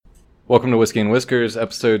Welcome to Whiskey and Whiskers,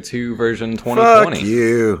 episode 2, version 2020. Fuck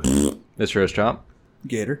you. Mr. Roast Chomp.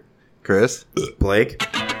 Gator. Chris. Blake.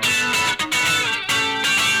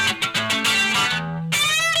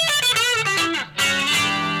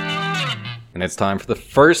 And it's time for the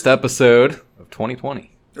first episode of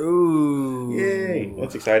 2020. Ooh. Yay.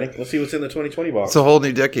 That's exciting. Let's see what's in the 2020 box. It's a whole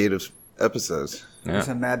new decade of episodes. There's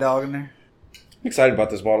Yeah. a Mad Dog in there. I'm excited about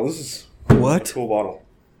this bottle. This is a What? cool bottle.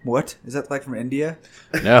 What? Is that like from India?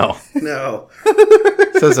 No. No.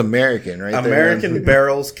 It says American right there. American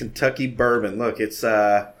Barrels Kentucky Bourbon. Look, it's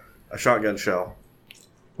a shotgun shell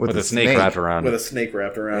With a snake wrapped around with it. a snake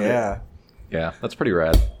wrapped around it. Yeah. Yeah, that's pretty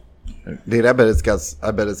rad. Dude, I bet it's got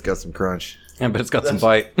some crunch. Yeah, but it's got some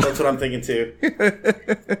bite. That's what I'm thinking too. I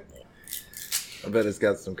bet it's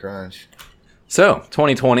got some crunch. So,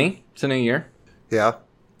 2020, it's a new year. Yeah.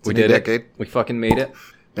 It's We a new did decade. it. We fucking made it.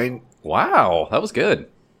 And Wow, that was good.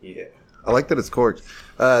 Yeah. I like that it's corked.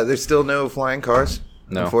 There's still no flying cars,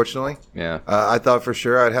 No. unfortunately. Yeah. I thought for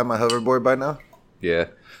sure I'd have my hoverboard by now. Yeah.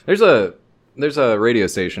 There's a radio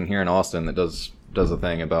station here in Austin that does a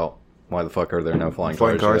thing about why the fuck are there no flying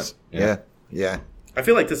cars yet? Yeah. I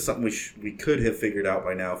feel like this is something we could have figured out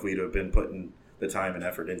by now if we'd have been putting the time and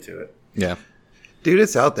effort into it. Yeah. Dude,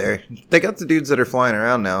 it's out there. They got the dudes that are flying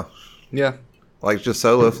around now. Yeah. Like just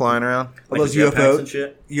solo flying around. All Like those jetpacks UFO and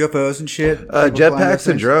shit. UFOs and shit. People flying those Jetpacks and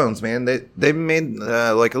things. drones, man. They made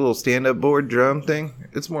like a little stand-up board drone thing.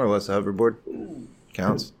 It's more or less a hoverboard.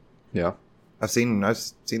 Counts. Yeah. I've seen the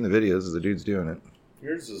videos of the dudes doing it.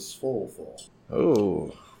 Yours is full.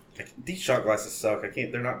 Oh, These shot glasses suck. I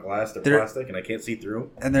can't. They're not glass. They're They're- plastic, and I can't see through them.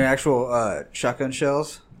 And they're actual shotgun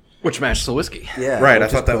shells. Which matches the whiskey. Yeah. Right. I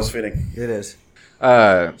which thought is that cool. was fitting. It is.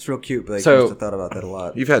 So It's real cute, Blake. So- I must have thought about that a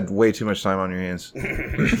lot. you've had way too much time on your hands.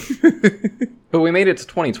 but we made it to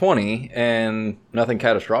 2020 and nothing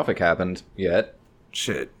catastrophic happened yet.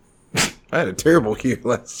 Shit, I had a terrible year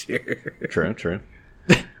last year. True.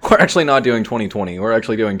 We're actually not doing 2020. We're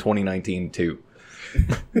actually doing 2019 too.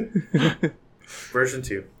 Version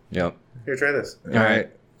 2. Yep. Here, try this. All right.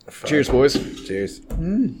 Cheers, boys. Cheers.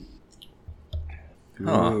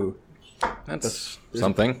 Huh. Ooh. That's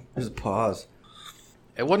something. There's a pause.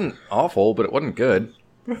 It wasn't awful, but it wasn't good.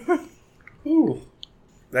 Ooh.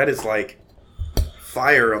 That is like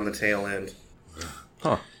fire on the tail end.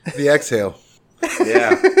 Huh. The exhale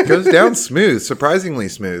Yeah. goes down smooth, surprisingly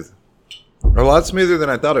smooth. A lot smoother than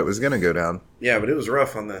I thought it was going to go down. Yeah, but it was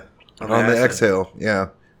rough on the On the acid. exhale, yeah.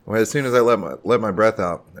 Well, as soon as I let my breath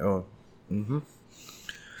out, oh,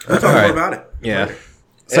 We'll talk All more right. about it. Yeah. later.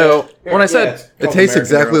 So Yeah, when I yeah, said it's it called tastes American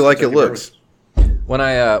exactly Barrels like it Kentucky looks. when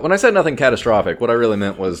I said nothing catastrophic, what I really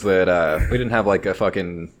meant was that we didn't have like a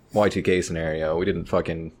fucking Y2K scenario. We didn't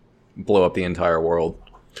fucking blow up the entire world.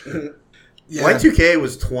 Yeah. Y2K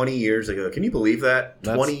was 20 years ago. Can you believe that?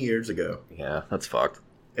 That's- 20 years ago. Yeah, that's fucked.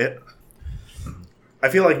 I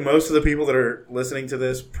feel like most of the people that are listening to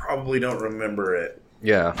this probably don't remember it.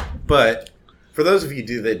 Yeah. But for those of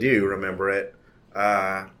you that do remember it,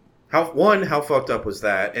 how fucked up was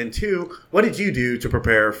that? And two, what did you do to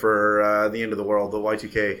prepare for the end of the world, the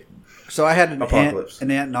Y2K? So I had an Apocalypse.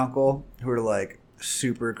 aunt and uncle who were like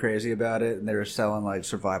super crazy about it, and they were selling like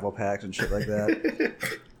survival packs and shit like that.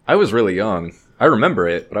 I was really young. I remember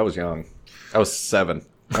it, but I was young. I was 7.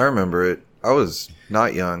 I remember it. I was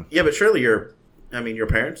not young. Yeah, but surely your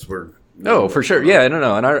parents were... Oh, for sure. Yeah,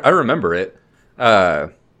 no. And I remember it. I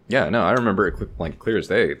remember it like clear as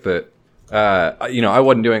day. But, I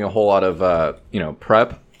wasn't doing a whole lot of,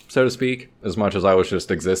 prep, so to speak, as much as I was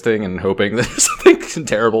just existing and hoping that something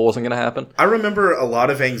terrible wasn't going to happen. I remember a lot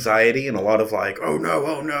of anxiety and a lot of like, oh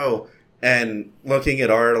no, and looking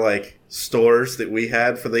at our like stores that we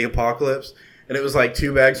had for the apocalypse, and it was like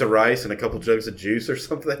 2 bags of rice and a couple jugs of juice or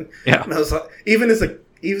something. Yeah. And I was like,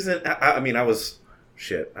 I was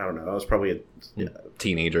shit. I don't know. I was probably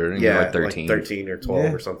Teenager, yeah, like 13. like 13 or 12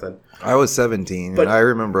 Yeah. or something. I was 17, But- and I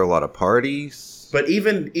remember a lot of parties. But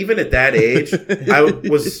even at that age, I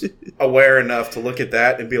was aware enough to look at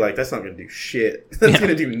that and be like, that's not going to do shit. That's going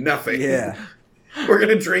to do nothing. Yeah. We're going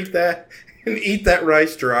to drink that and eat that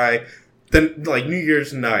rice dry, then like New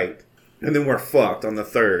Year's night, and then we're fucked on the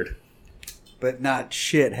 3rd. But not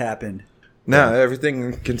shit happened. No,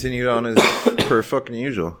 everything continued on as per fucking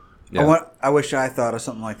usual. Yeah. I wish I thought of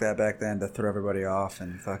something like that back then to throw everybody off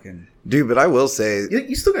and fucking. Dude, but I will say,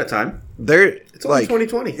 You still got time. there, It's only like,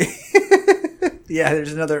 2020. Yeah,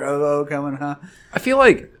 there's another OO coming, huh? I feel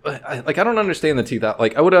like I don't understand the 2000.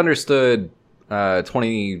 Like, I would have understood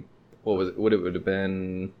 20. What was it? What it would have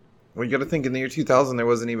been? well, you got to think in the year 2000, there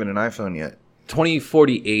wasn't even an iPhone yet.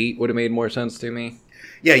 2048 would have made more sense to me.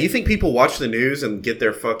 Yeah, you think people watch the news and get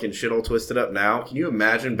their fucking shit all twisted up now? Can you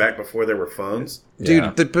imagine back before there were phones?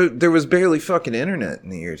 Dude, there was barely fucking internet in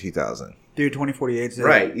the year 2000. Dude, 2048 's it.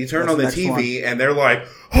 Right. You turn That's on the next TV and they're like,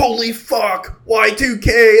 holy fuck, Y2K,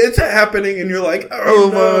 it's happening. And you're like, oh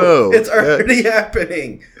whoa. no, it's already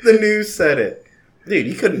happening. The news said it. Dude,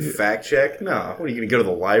 you couldn't fact check? No. What are you going to go to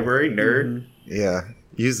the library, nerd? Yeah.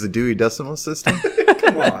 Use the Dewey Decimal System.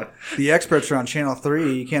 Come on. The experts are on Channel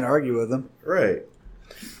 3. You can't argue with them. Right.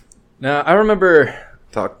 Now, I remember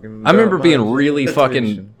being really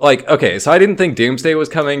fucking like, okay, so I didn't think Doomsday was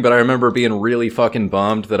coming, but I remember being really fucking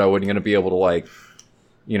bummed that I wasn't going to be able to, like,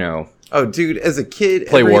 you know. Oh, dude, as a kid,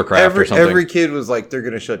 play Warcraft or something. Every kid was like, they're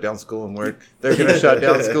going to shut down school and work. They're going to shut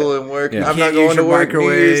down school and work. Yeah. I'm not Can't going use to your work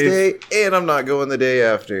New Year's Day, microwave. and I'm not going the day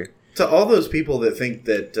after. To all those people that think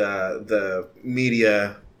that the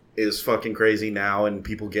media is fucking crazy now and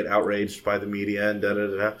people get outraged by the media and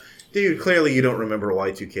da-da-da-da. Dude, clearly you don't remember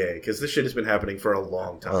Y2K because this shit has been happening for a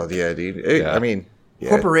long time. Oh, yeah, dude. Yeah. I mean, yeah.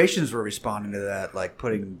 Corporations were responding to that, like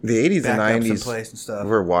putting The 80s and backups in 90s place and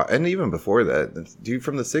stuff. and even before that, dude,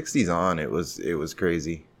 from the 60s on, it was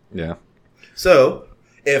crazy. Yeah. So,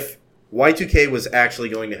 if Y2K was actually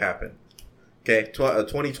going to happen, okay,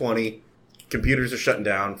 2020, computers are shutting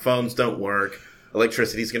down, phones don't work,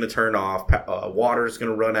 electricity's going to turn off, water's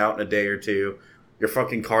going to run out in a day or two, your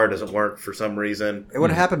fucking car doesn't work for some reason. It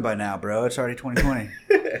would have happened by now, bro. It's already 2020.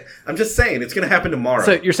 I'm just saying, it's going to happen tomorrow.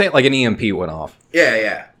 So you're saying like an EMP went off?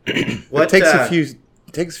 Yeah. What, It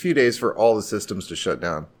takes a few days for all the systems to shut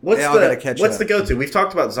down. What's They all gotta catch what's up. the go-to? We've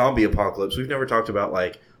talked about zombie apocalypse. We've never talked about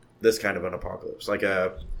like this kind of an apocalypse, like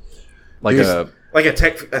a Like a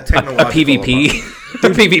technological PvP, apocalypse. a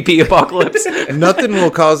PvP apocalypse? Nothing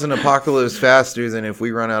will cause an apocalypse faster than if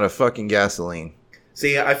we run out of fucking gasoline.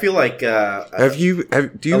 See, I feel like Do you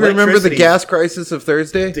remember the Electricity. gas crisis of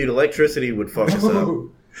Thursday? dude, electricity would fuck us up.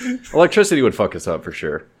 Electricity would fuck us up for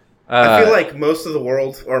sure. I feel like most of the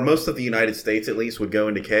world, or most of the United States at least, would go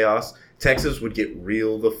into chaos. Texas would get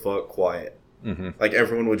real the fuck quiet. Mhm. Like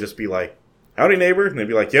everyone would just be like, "Howdy, neighbor," and they'd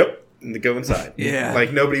be like, "Yep," and they go inside. Yeah.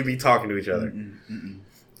 like nobody would be talking to each other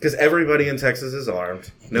because everybody in Texas is armed.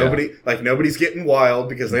 Nobody's getting wild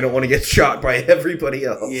because they don't want to get shot by everybody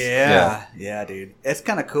else. Yeah, dude. It's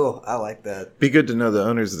kind of cool. I like that. Be good to know the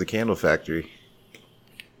owners of the candle factory.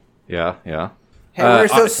 Yeah. Hey,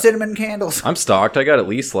 where's those cinnamon candles? I'm stocked. I got at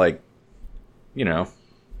least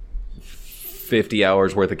 50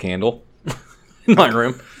 hours worth of candle in my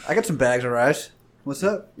room. I got some bags of rice. What's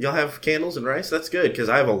up? Y'all have candles and rice? That's good because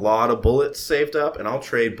I have a lot of bullets saved up, and I'll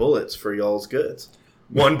trade bullets for y'all's goods.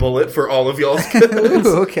 One bullet for all of y'all's goods.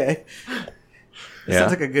 Ooh, okay. Yeah.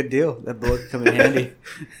 Sounds like a good deal. That bullet could come in handy.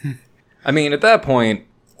 I mean, at that point,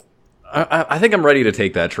 I think I'm ready to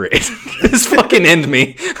take that trade. Just fucking end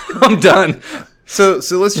me. I'm done. So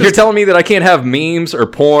let's You're just telling me that I can't have memes or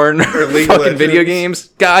porn or League fucking of video Legends. games?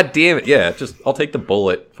 God damn it. Yeah, I'll take the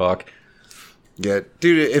bullet. Fuck. yeah,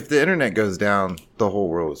 dude. If the internet goes down, the whole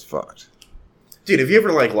world is fucked. Dude, have you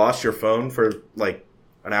ever lost your phone for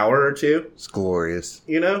an hour or two? It's glorious.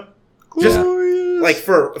 You know, just Glorious. like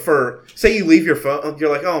for say you leave your phone, you're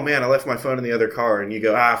like, oh man, I left my phone in the other car, and you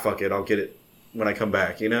go, fuck it, I'll get it when I come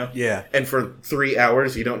back. You know? Yeah. And for 3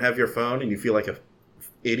 hours, you don't have your phone, and you feel like a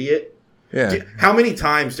idiot. Yeah. How many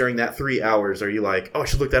times during that 3 hours are you like, oh, I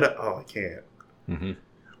should look that up? Oh, I can't. Mm-hmm.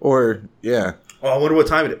 Or yeah, Oh, I wonder what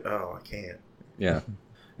time it is. Oh, I can't. Yeah.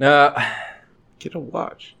 No, get a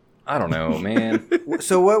watch. I don't know, man.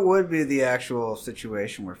 So what would be the actual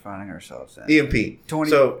situation we're finding ourselves in? EMP. 20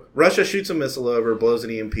 So Russia shoots a missile over, blows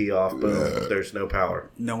an EMP off, boom, there's no power.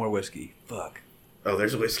 No more whiskey. Fuck. Oh,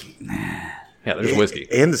 there's whiskey. Yeah, there's whiskey.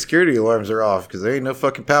 And the security alarms are off because there ain't no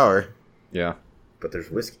fucking power. Yeah. But there's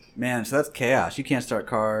whiskey. Man, so that's chaos. You can't start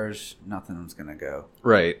cars. Nothing's going to go.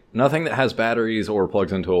 Right. Nothing that has batteries or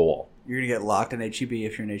plugs into a wall. You're going to get locked in HEB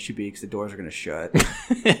if you're in HEB because the doors are going to shut.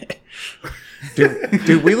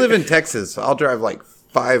 Dude, we live in Texas. I'll drive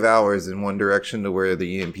 5 hours in one direction to where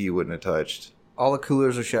the EMP wouldn't have touched. All the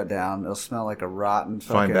coolers are shut down. It'll smell like a rotten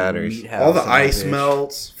fucking Find batteries. meat house. All the in that ice bitch.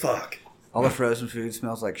 melts. Fuck. All the frozen food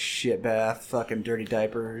smells like shit bath, fucking dirty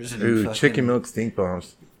diapers. And Ooh, fucking, chicken milk stink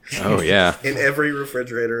bombs. Oh, yeah. In every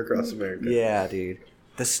refrigerator across America. Yeah, dude.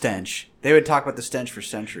 The stench. They would talk about the stench for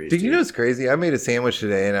centuries. Dude, you know what's crazy? I made a sandwich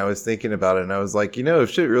today and I was thinking about it and I was like, if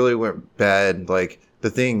shit really went bad, the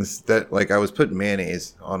things that, I was putting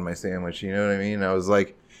mayonnaise on my sandwich, you know what I mean? I was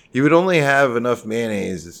like, you would only have enough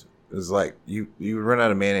mayonnaise. It was like, you would run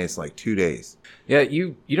out of mayonnaise in 2 days. Yeah,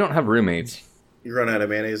 you don't have roommates. You run out of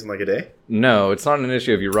mayonnaise in a day? No, it's not an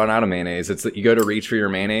issue if you run out of mayonnaise. It's that you go to reach for your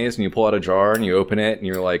mayonnaise and you pull out a jar and you open it and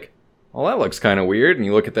you're like, well, that looks kind of weird. And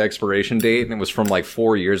you look at the expiration date, and it was from like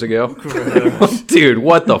 4 years ago. Dude,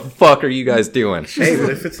 what the fuck are you guys doing? Hey, but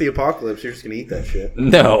if it's the apocalypse, you're just gonna eat that shit.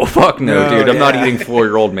 No, fuck no, No, dude. I'm not yeah. eating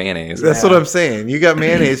 4-year-old mayonnaise. That's what I'm saying. You got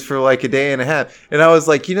mayonnaise for like a day and a half, and I was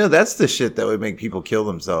like, that's the shit that would make people kill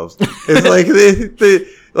themselves. It's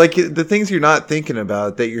like the things you're not thinking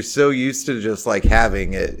about that you're so used to just like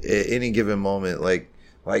having at any given moment. Like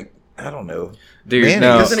I don't know, Dude, Mayonnaise.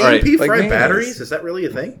 no. Does an all right. EMP like fry mayonnaise. batteries? Is that really a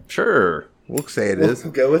thing? Sure. we'll say it We'll is.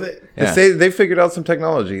 go with it. Yeah. They figured out some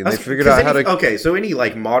technology and they figured 'Cause out how any- to. Okay, so any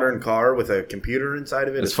like modern car with a computer inside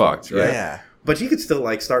of it It's is fucked, right? Yeah. But you could still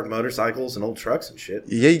like start motorcycles and old trucks and shit.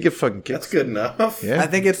 Yeah, you get fucking That's kicked. good enough. Yeah. I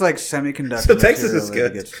think it's like semiconductor. So Texas is material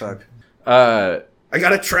that good. Gets fucked. I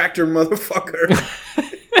got a tractor, motherfucker.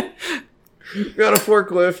 Got a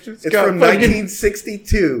forklift. It's got from fucking-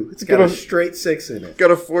 1962. It's got a Got a- straight 6 in it.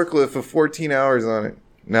 Got a forklift with 14 hours on it.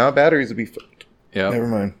 Now batteries would be fucked. Yeah. Never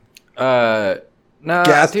mind. Nah,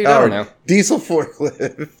 Gas dude, I don't powered know. diesel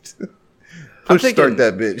forklift. I'm Push start thinking-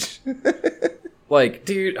 that bitch. Like,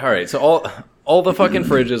 dude, all right. So all the fucking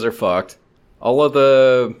fridges are fucked. All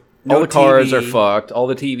the No cars TV. are fucked. All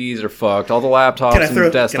the TVs are fucked. All the laptops Can I and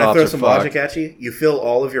throw desktops are some fucked. logic at you? You fill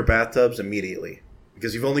all of your bathtubs immediately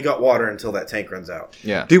because you've only got water until that tank runs out.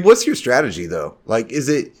 Yeah. Dude, what's your strategy though? Like, is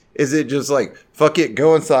it just like fuck it,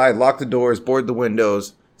 go inside, lock the doors, board the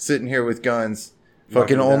windows, sitting here with guns,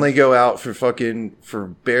 fucking Locking only go out for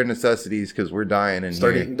bare necessities because we're dying in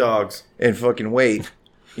Start here, eating dogs. and fucking wait.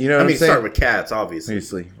 You know what I I'm mean, saying? start with cats, obviously.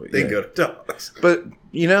 Obviously, Then yeah. go to dogs. But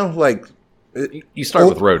like, You start Or-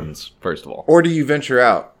 with rodents first of all. or do you venture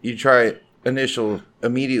out? You try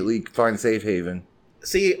immediately find safe haven.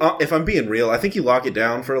 See, if I'm being real, I think you lock it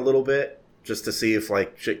down for a little bit just to see if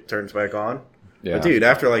like shit turns back on. Yeah. But dude,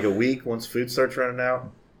 after like a week, once food starts running out,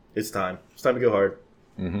 it's time. It's time to go hard.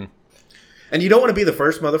 Mm-hmm. And you don't want to be the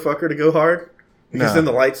first motherfucker to go hard because No. then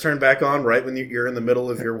the lights turn back on right when you're in the middle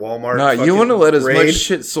of your Walmart. No, you fucking want to let as raid. much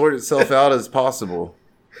shit sort itself out as possible.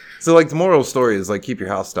 So, like, the moral story is like keep your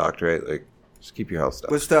house stocked, right? Like, just keep your house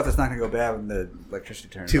stocked. With stuff that's not gonna go bad when the electricity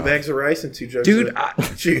turns 2 off. bags of rice and 2 jugs Dude,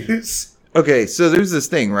 of juice. Okay, so there's this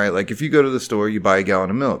thing, right? Like, if you go to the store, you buy a gallon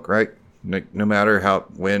of milk, right? Like, no matter how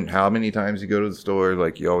many times you go to the store,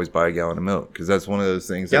 like, you always buy a gallon of milk because that's one of those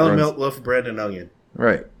things. Gallon of runs- milk, loaf of bread, and onion.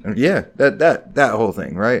 Right. Yeah, that whole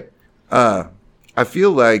thing, right? I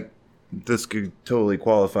feel like this could totally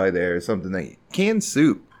qualify there as something that canned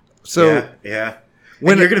soup. So yeah.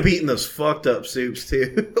 when And you're gonna be eating those fucked up soups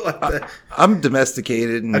too, like I'm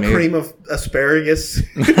domesticated and a married- cream of asparagus.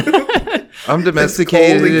 I'm cold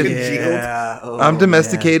domesticated. and and- congealed. Yeah. Oh, I'm man.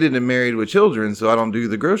 domesticated and married with children, so I don't do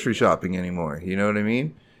the grocery shopping anymore. You know what I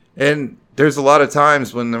mean? And there's a lot of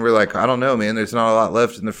times when we're like, I don't know, man, there's not a lot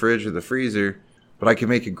left in the fridge or the freezer, but I can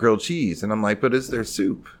make a grilled cheese. And I'm like, but is there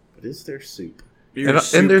soup? What is their soup? You're And, a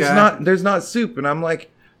soup there's guy? there's not soup. And I'm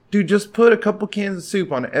like, dude, just put a couple cans of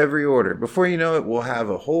soup on every order. Before you know it, we'll have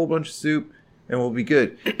a whole bunch of soup and we'll be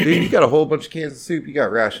good. Dude, you got a whole bunch of cans of soup. You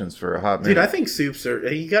got rations for a hot minute. Dude, I think soups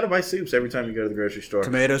are. You got to buy soups every time you go to the grocery store.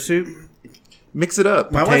 tomato soup. Mix it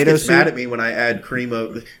up. My wife Potato gets mad soup? at me when I add cream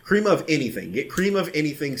of anything. Get cream of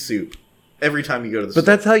anything soup every time you go to the But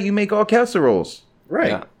store. that's how you make all casseroles.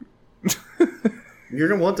 right. Yeah. You're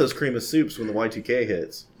gonna want those cream of soups when the Y2K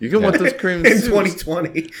hits You can want those cream in soups.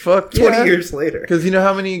 2020. Fuck 20 yeah. years later. Because you know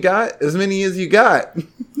how many you got? As many as you got.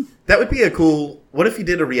 That would be a cool. What if you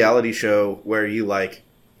did a reality show where you like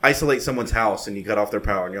isolate someone's house and you cut off their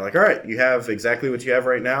power and you're like, all right, you have exactly what you have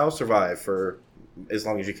right now. Survive for as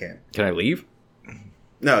long as you can. Can I leave?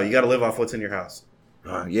 No, you got to live off what's in your house.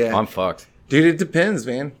 Yeah. I'm fucked. Dude, it depends,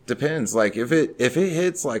 man. Depends. Like if it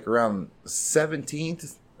hits like around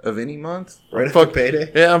 17th of any month, Right I'm after fuck-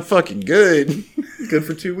 payday. Yeah, I'm fucking good. Good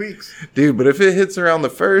for 2 weeks. Dude, but if it hits around the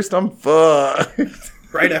 1st, I'm fucked.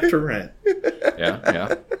 Right after rent.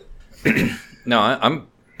 Yeah. No,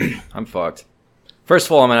 I'm fucked. First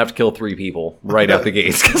of all, I'm gonna have to kill 3 people right out the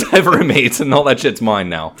gates because I have roommates and all that shit's mine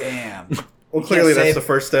now. Damn. Well, clearly that's save- the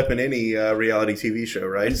first step in any reality TV show,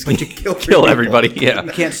 right? Is you kill three Kill people. everybody. Yeah.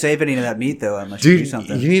 You can't save any of that meat though unless you Dude, do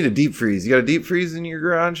something. you need a deep freeze. You got a deep freeze in your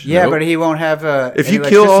garage? yeah, Nope. but he won't have. If any you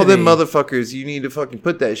kill all them electricity. motherfuckers, you need to fucking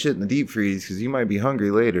put that shit in the deep freeze because you might be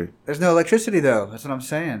hungry later. There's no electricity though. That's what I'm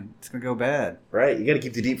saying. It's gonna go bad. Right, you got to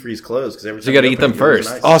keep the deep freeze closed because every So time you gotta open eat them it, it goes first.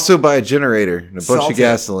 nice. Also, buy a generator and a bunch Salt of it.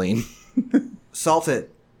 gasoline. Salt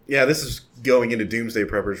it. Yeah, this is going into doomsday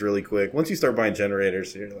preppers really quick. Once you start buying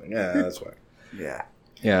generators, you're like, yeah, that's why. Yeah.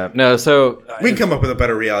 Yeah. No. So We can come up with a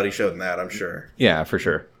better reality show than that, I'm sure. yeah, for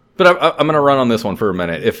sure. But I'm gonna run on this one for a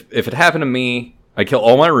minute. If it happened to me, I kill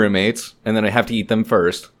all my roommates and then I have to eat them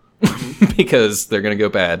first because they're gonna go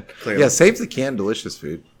bad. Clearly. Yeah, save the canned delicious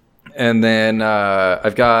food. And then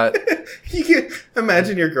I've got You can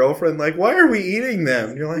imagine your girlfriend like, why are we eating them?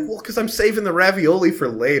 And you're like, well, because I'm saving the ravioli for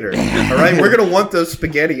later. All right, we're gonna want those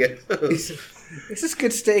spaghettios. This is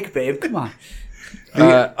good steak, babe. Come on.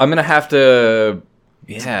 I'm gonna have to.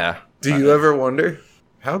 Yeah, Do you ever wonder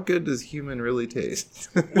how good does human really taste?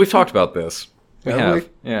 we've talked about this. We Have have.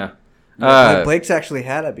 we? Yeah. Blake's actually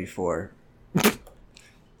had it before.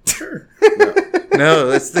 Sure. No,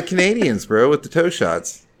 that's the Canadians, bro, with the toe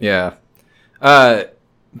shots. Yeah. But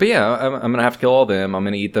yeah, I'm gonna have to kill all them. I'm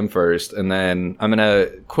gonna eat them first, and then I'm gonna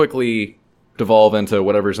quickly devolve into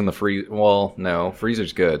whatever's in the freeze. Well, no,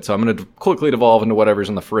 freezer's good, so I'm gonna quickly devolve into whatever's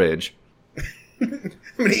in the fridge. I'm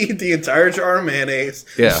gonna eat the entire jar of mayonnaise.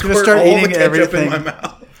 Yeah. Just gonna Squirt start all the eating ketchup everything. in my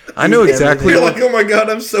mouth. I know exactly You're what. like, oh my god,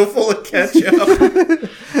 I'm so full of ketchup.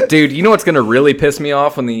 Dude, you know what's gonna really piss me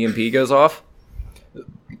off when the EMP goes off?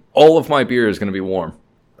 All of my beer is gonna be warm.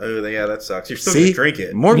 Oh yeah, that sucks. You're still See, gonna drink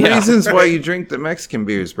it. more Yeah. reasons why you drink the Mexican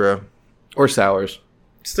beers, bro. Or sours.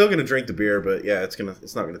 Still gonna drink the beer, but yeah, it's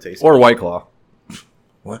not gonna taste. Or White Claw.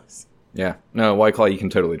 What? Yeah. No, White Claw you can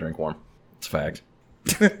totally drink warm. It's a fact.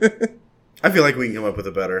 I feel like we can come up with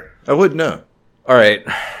a better. I wouldn't know. Alright.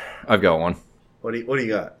 I've got one. What do you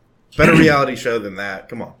got? Better reality show than that.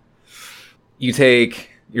 Come on. You take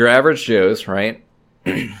your average Joes, right?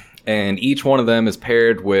 And each one of them is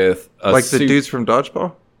paired with a Like the dudes from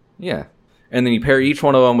Dodgeball? Yeah. And then you pair each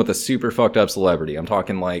one of them with a super fucked up celebrity. I'm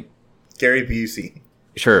talking like, Gary Busey.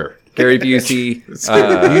 sure, Gary Busey,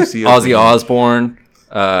 Busey, Ozzy Osbourne,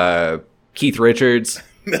 Keith Richards.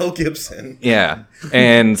 Mel Gibson. Yeah.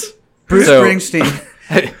 And Bruce so, Springsteen.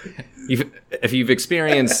 if you've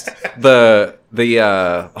experienced the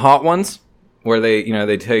hot ones where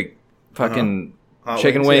they take fucking Hot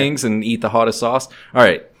chicken wings, wings and eat the hottest sauce. All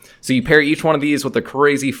right. So you pair each one of these with a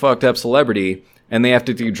crazy fucked up celebrity and they have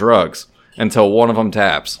to do drugs until one of them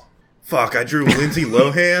taps. Fuck, I drew Lindsay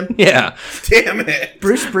Lohan. Yeah. Damn it.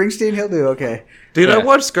 Bruce Springsteen, he'll do okay. Dude, Yeah. I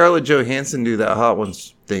watched Scarlett Johansson do that Hot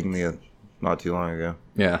Ones thing not too long ago.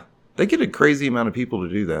 Yeah. They get a crazy amount of people to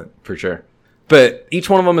do that. For sure. But each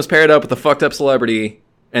one of them is paired up with a fucked up celebrity,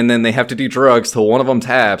 and then they have to do drugs till one of them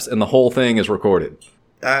taps, and the whole thing is recorded.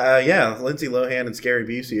 Yeah, Lindsay Lohan and Scary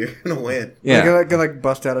Busey are gonna win. Yeah. Gonna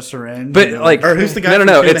bust out a syringe. But you know? like, Or who's the guy? No, from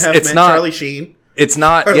no, Two and a it's Half it's Men? not. Charlie Sheen. It's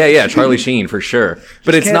not. Yeah, Charlie Sheen for sure.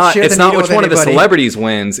 But it's can't not. share It's the not needle which with one of the anybody. celebrities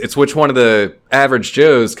wins. It's which one of the average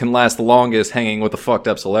Joes can last the longest hanging with a fucked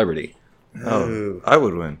up celebrity. Oh, I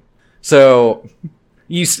would win. So.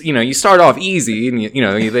 You start off easy, and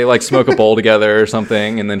they like smoke a bowl together or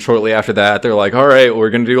something, and then shortly after that, they're like, "All right, we're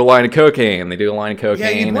gonna do a line of cocaine." And they do a line of cocaine.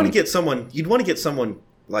 Yeah, you'd want to and- get someone. You'd want to get someone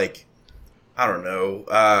like, I don't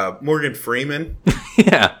know, Morgan Freeman.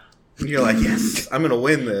 Yeah. And you're like, yes, I'm gonna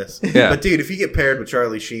win this. Yeah. But dude, if you get paired with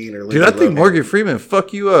Charlie Sheen or Lindsay Dude, I think Lohan, Morgan Freeman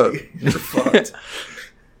fuck you up. you're fucked.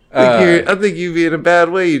 I think you'd be in a bad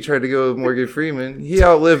way. You tried to go with Morgan Freeman. He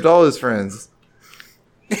outlived all his friends.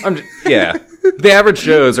 Yeah. The average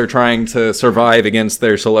Joes are trying to survive against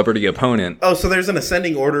their celebrity opponent. Oh, so there's an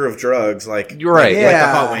ascending order of drugs, like You're right. like the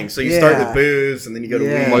Yeah, hot wings. So you start yeah. with booze, and then you go to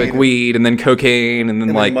Yeah. weed, Like weed, and then cocaine, and then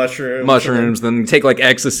then like mushrooms, then you take like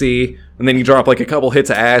ecstasy, and then you drop like a couple hits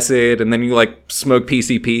of acid, and then you like smoke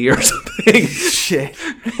PCP or something. Shit.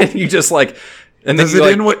 And you just like, and then Does you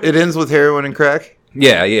it like, end? It ends with heroin and crack.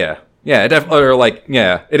 yeah, or like,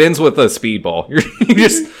 yeah, it ends with a speedball. You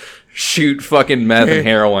just shoot fucking meth and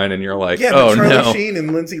heroin, and you're like, Yeah, but oh Charlie no. Sheen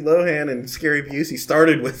and Lindsay Lohan and Scary Busey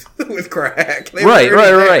started with crack. They Right, were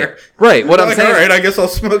right, already right, there. right. What They're I'm like, saying, all right, I guess I'll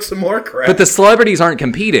smoke some more crack. but the celebrities aren't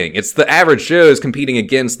competing. It's the average Joe's competing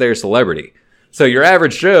against their celebrity. So your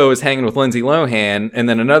average Joe is hanging with Lindsay Lohan, and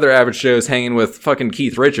then another average Joe is hanging with fucking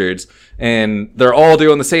Keith Richards, and they're all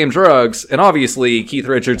doing the same drugs. And obviously, Keith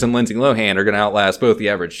Richards and Lindsay Lohan are going to outlast both the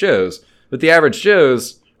average Joes. But the average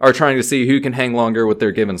Joes are trying to see who can hang longer with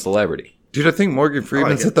their given celebrity. Dude, I think Morgan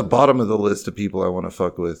Freeman's it. at the bottom of the list of people I want to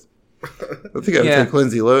fuck with. I think I'd Yeah. take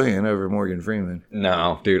Lindsay Lohan over Morgan Freeman.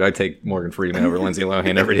 No, dude, I take Morgan Freeman over Lindsay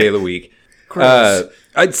Lohan every day of the week. Gross.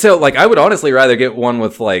 I would honestly rather get one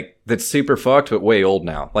with like that's super fucked but way old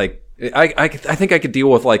now. Like I think I could deal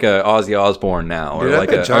with like a Ozzy Osbourne now, or Dude, I like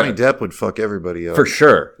bet a Johnny Depp would fuck everybody up. for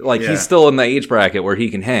sure. Like Yeah. he's still in the age bracket where he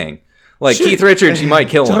can hang. Like Shit. Keith Richards, you might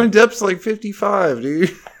kill Johnny him. Depp's like 55,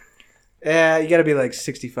 dude. Yeah, you gotta be like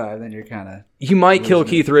 65, then you're kind of... You might kill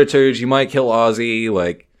Keith Richards. You might kill Ozzy.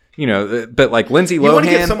 Like but like Lindsay you want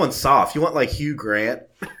to get Lohan. someone soft. You want like Hugh Grant.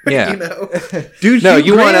 Yeah. You know? Dude, No, Hugh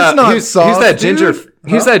you want Grant's not who's soft, that ginger? dude.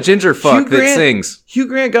 Who's that ginger fuck that Grant- sings? Hugh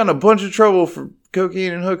Grant got in a bunch of trouble for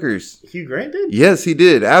cocaine and hookers. Hugh Grant did? Yes, he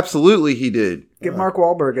did. Absolutely, he did. Get Mark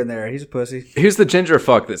Wahlberg in there. He's a pussy. Who's the ginger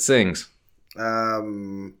fuck that sings?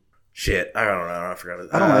 Shit, I don't know. I forgot it.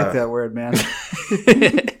 I don't like that word, man.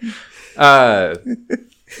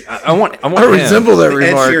 I want I him. resemble that Ed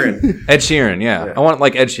remark. Sheeran. Ed Sheeran, yeah. Yeah. I want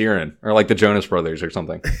like Ed Sheeran or like the Jonas Brothers or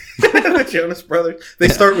something. The Jonas Brothers. They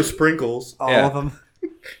start with sprinkles. All Yeah. of them.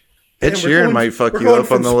 Ed Damn, we're Sheeran going- might fuck we're you going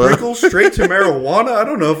up on from the low. sprinkles straight to marijuana. I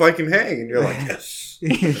don't know if I can hang. And you're like, yes.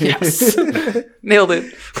 Yes, nailed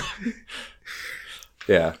it.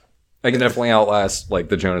 Yeah, I can definitely outlast like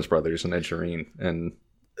the Jonas Brothers and Ed Sheeran, and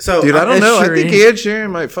So, Dude, I don't Ed know. I Sheeran. think Ed Sheeran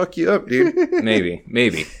might fuck you up, dude.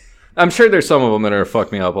 maybe. I'm sure there's some of them that are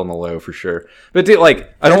fuck me up on the low for sure. But dude,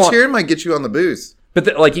 like I Ed don't want. Sheeran might get you on the booze.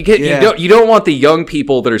 But like you get Yeah. you don't want the young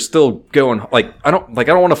people that are still going like I don't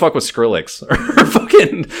want to fuck with Skrillex or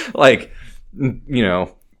fucking like you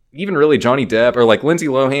know even really Johnny Depp or like Lindsay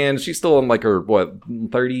Lohan. She's still in like her what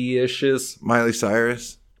 30-ish. Miley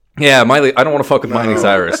Cyrus. Yeah, Miley. I don't want to fuck with Miley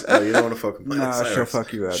Cyrus. Oh, you don't want to fuck with Miley No, Cyrus. she'll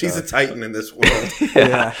fuck you up. She's a dog. titan in this world.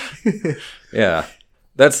 Yeah. Yeah,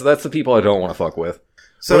 that's the people I don't want to fuck with.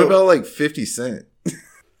 So, What about like 50 Cent?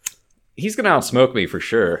 He's gonna outsmoke me for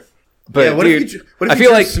sure. But yeah, what dude, if you I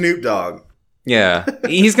feel like Snoop Dogg? yeah,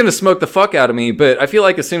 he's gonna smoke the fuck out of me. But I feel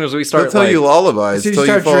like as soon as we He'll start tell like, you lullabies Did till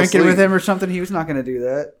you you start fall drinking asleep. with him or something? He was not going to do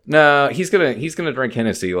that. no, he's gonna drink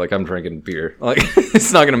Hennessy like I'm drinking beer. Like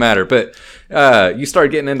it's not gonna matter. But you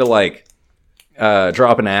start getting into like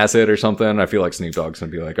dropping acid or something. I feel like Snoop Dogg's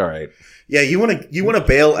gonna be like, all right, Yeah, you want to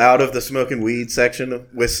bail out of the smoking weed section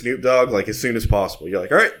with Snoop Dogg like as soon as possible. You're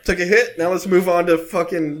like, all right, took a hit. Now let's move on to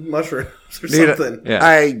fucking mushrooms or Dude, something. yeah.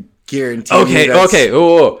 I guarantee Okay, you that's- okay.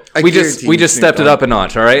 Oh, I we just guarantee you stepped Snoop it Dogg. up a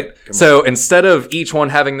notch. All right. So instead of each one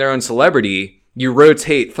having their own celebrity, you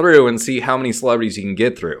rotate through and see how many celebrities you can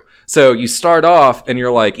get through. So you start off and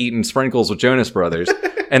you're like eating sprinkles with Jonas Brothers,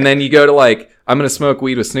 and then you go to like I'm gonna smoke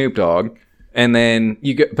weed with Snoop Dogg, and then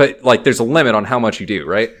you get but like there's a limit on how much you do,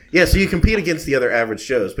 right? Yeah, so you compete against the other average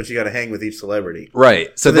shows, but you got to hang with each celebrity.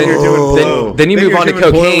 Right. So Then then you're doing then, blow. then you move you're on to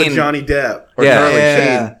doing blow with cocaine. Johnny Depp. Or Yeah. Charlie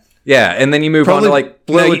Yeah. Sheen. Yeah, and then you move Probably on to like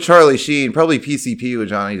blow no, with you- Charlie Sheen. Probably PCP with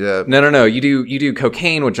Johnny Depp. No. You do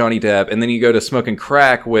cocaine with Johnny Depp, and then you go to smoking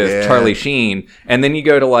crack with Yeah. Charlie Sheen, and then you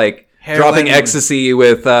go to like Heroin. dropping ecstasy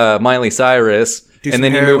with Miley Cyrus, Do and some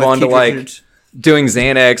then you heroin move with on to Keith like Richards. doing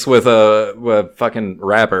Xanax with a fucking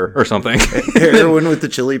rapper or something. Heroin with the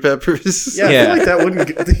Chili Peppers. Yeah, I Yeah. feel like that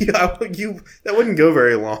that wouldn't go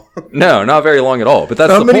very long. No, not very long at all. But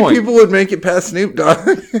that's How the many point. people would make it past Snoop Dogg?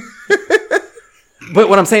 But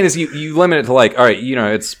what I'm saying is you limit it to like, all right, you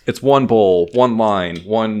know, it's one bowl, one line,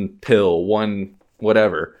 one pill, one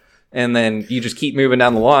whatever. And then you just keep moving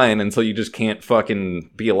down the line until you just can't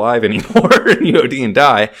fucking be alive anymore and you OD and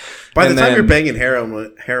die. By the And time then- you're banging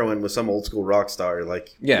heroin with some old school rock star, you're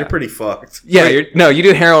like, Yeah. you're pretty fucked. Yeah, you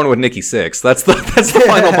do heroin with Nikki Sixx. That's the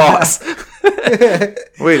final boss.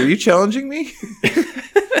 Wait, are you challenging me?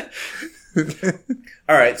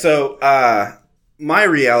 All right, so my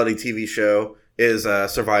reality TV show is a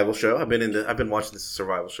survival show. I've been watching this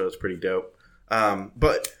survival show. It's pretty dope.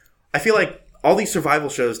 But I feel like all these survival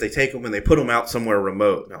shows, they take them and they put them out somewhere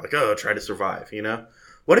remote. They're like, oh, try to survive, you know?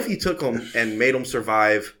 What if you took them and made them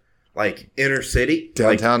survive like inner city,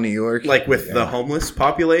 Downtown New York. like with the homeless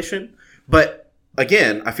population? But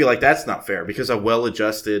again, I feel like that's not fair because a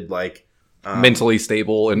well-adjusted, like Mentally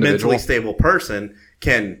stable individual. mentally stable person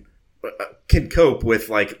can cope with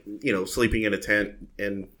like, you know, sleeping in a tent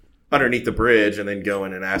and underneath the bridge and then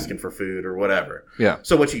going and asking for food or whatever. Yeah.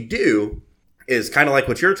 So what you do is kind of like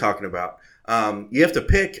what you're talking about. You have to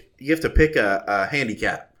pick a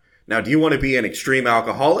handicap. Now, do you want to be an extreme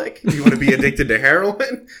alcoholic? Do you want to be addicted to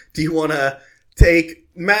heroin? Do you want to take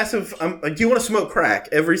massive? Do you want to smoke crack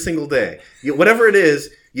every single day? Whatever it is,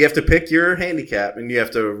 you have to pick your handicap and you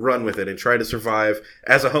have to run with it and try to survive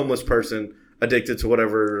as a homeless person addicted to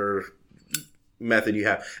whatever method you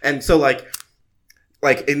have. And so, like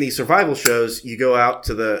in these survival shows, you go out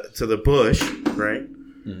to the bush, right?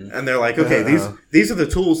 And they're like, okay, these are the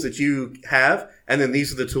tools that you have, and then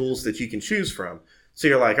these are the tools that you can choose from. So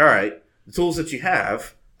you're like, all right, the tools that you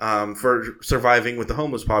have for surviving with the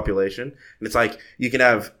homeless population, and it's like you can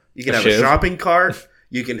have a shiv. shopping cart,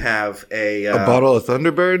 you can have a bottle of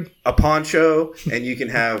Thunderbird. a poncho, and you can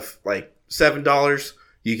have like $7.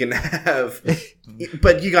 You can have,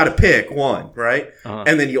 but you got to pick one, right? Uh-huh.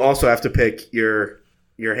 And then you also have to pick your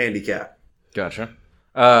handicap. Gotcha.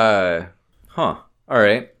 All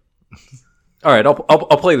right.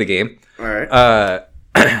 I'll play the game. All right.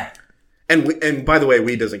 And by the way,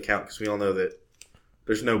 weed doesn't count because we all know that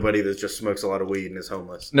there's nobody that just smokes a lot of weed and is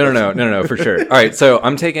homeless. No, for sure. All right, so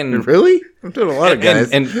I'm taking Really? I'm doing a lot of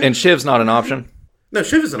guys. and shiv's not an option. No,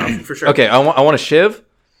 shiv is an option for sure. Okay, I want a shiv,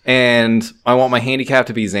 and I want my handicap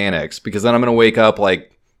to be Xanax because then I'm gonna wake up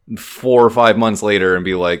like 4 or 5 months later and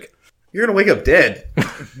be like, You're gonna wake up dead.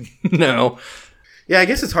 no, Yeah, I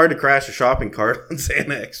guess it's hard to crash a shopping cart on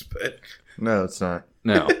Xanax, but No, it's not.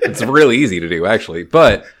 no. It's really easy to do, actually.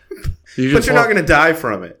 But you're not gonna die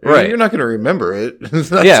from it. Right. You're not going to remember it.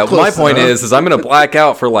 yeah, my point is I'm going to black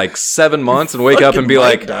out for like 7 months and wake up and be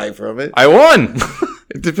like, die from it. I won.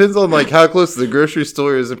 It depends on like how close the grocery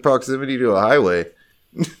store is in proximity to a highway.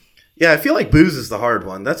 Yeah, I feel like booze is the hard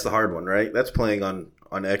one. That's the hard one, right? That's playing on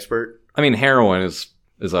expert. I mean, heroin is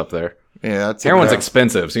up there. Yeah, that's Heroin's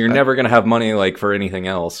expensive, so you're never going to have money like for anything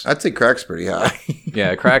else. I'd say crack's pretty high.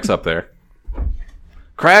 Yeah, crack's up there.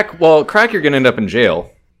 Crack you're going to end up in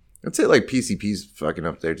jail. I'd say like PCP's fucking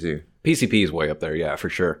up there too. PCP is way up there, yeah, for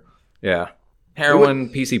sure. Yeah. Heroin,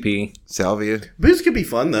 PCP. Salvia. Booze could be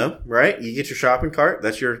fun though, right? You get your shopping cart.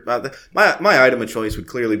 That's your my item of choice would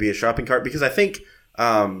clearly be a shopping cart because I think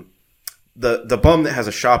the bum that has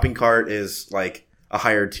a shopping cart is like a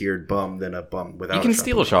higher tiered bum than a bum without. You can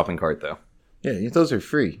steal a shopping cart though. Yeah, those are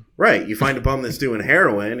free. Right. You find a bum that's doing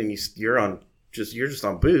heroin and you're just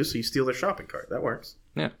on booze, so you steal their shopping cart. That works.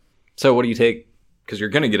 Yeah. So what do you take? Because you're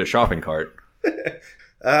going to get a shopping cart.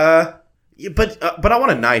 Yeah, but I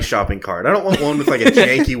want a nice shopping cart. I don't want one with like a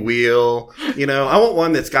janky wheel. You know, I want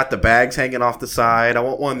one that's got the bags hanging off the side. I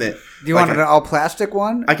want one that. Do you want an all plastic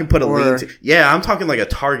one? I can put a lean to. Yeah, I'm talking like a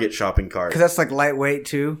Target shopping cart. Because that's like lightweight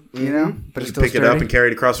too, you know? But You it's can still pick it up sturdy. and carry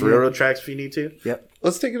it across the railroad tracks if you need to. Yep.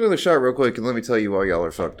 Let's take another shot real quick and let me tell you why y'all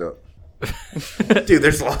are fucked up. Dude,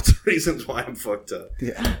 there's lots of reasons why I'm fucked up.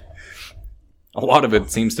 Yeah. A lot of it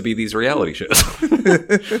seems to be these reality shows.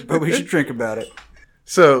 But we should drink about it.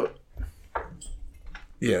 So,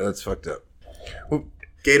 yeah, that's fucked up.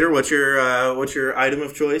 Gator, what's your item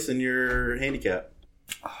of choice and your handicap?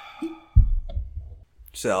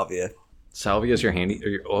 Salvia. Salvia's your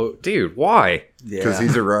handy. Oh, dude, why? Yeah. Because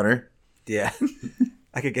he's a runner. Yeah.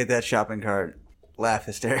 I could get that shopping cart, laugh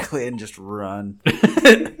hysterically, and just run.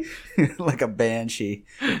 Like a banshee.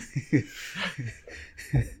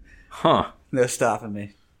 Huh. No stopping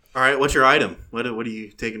me. All right, what's your item? What are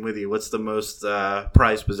you taking with you? What's the most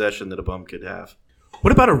prized possession that a bum could have?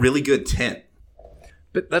 What about a really good tent?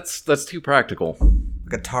 But that's too practical.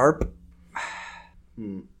 Like a tarp.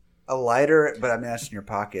 A lighter, but I mean, that's in your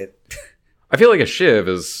pocket. I feel like a shiv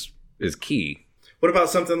is key. What about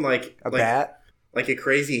something like A bat. like a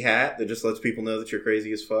crazy hat that just lets people know that you're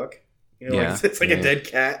crazy as fuck? You know, Yeah. like it's like Yeah. a dead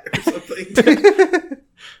cat or something.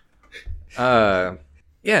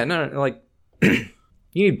 Yeah, no, like you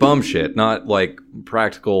need bum shit, not like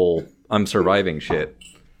practical I'm surviving shit.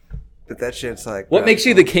 But that shit's like... What makes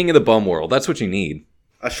you the king of the bum world? That's what you need.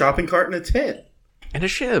 A shopping cart and a tent. And a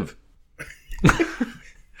shiv.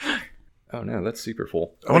 Oh no, that's super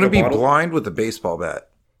full. I want to a be bottle? blind with a baseball bat.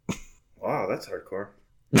 Wow, that's hardcore.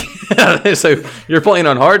 So you're playing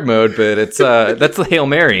on hard mode, but it's that's the Hail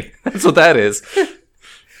Mary. That's what that is.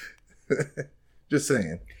 Just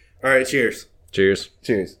saying. All right, cheers. Cheers.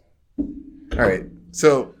 Cheers. All right.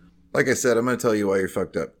 So, like I said, I'm going to tell you why you're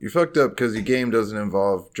fucked up. You're fucked up because your game doesn't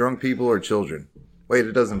involve drunk people or children. Wait,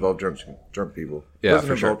 it does involve drunk people. It Yeah, doesn't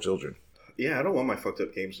for involve sure. children. Yeah, I don't want my fucked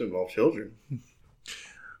up games to involve children.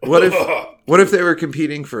 What if they were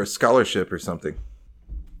competing for a scholarship or something?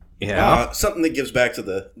 Yeah. Something that gives back to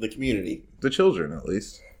the community. The children, at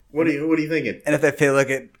least. What are you thinking? And if they fail like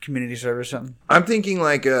at community service or something? I'm thinking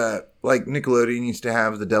like Nickelodeon used to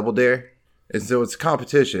have the Double Dare. And so it's a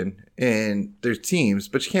competition, and there's teams,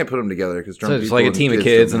 but you can't put them together because drunk So people it's like a and team of kids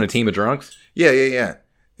kids don't and a mix. team of drunks. Yeah.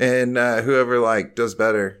 And whoever like does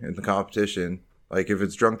better in the competition, like if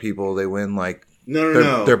it's drunk people, they win like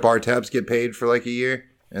No. their bar tabs get paid for like a year,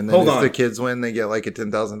 and then Hold if on. the kids win, they get like a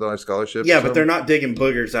 $10,000 scholarship. Yeah, or but they're something. not digging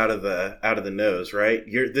boogers out of the nose, right?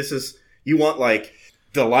 You want like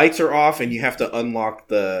the lights are off and you have to unlock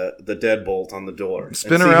the deadbolt on the door. and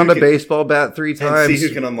Spin see around who a can- baseball bat 3 and times, see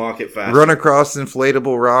who can unlock it faster. run across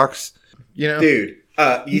inflatable rocks. You know, Dude,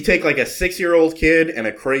 you take like a 6-year-old kid and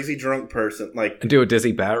a crazy drunk person. Like, And do a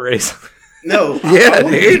dizzy bat race. no. Yeah,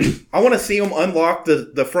 dude. I want to see them unlock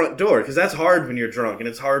the front door because that's hard when you're drunk and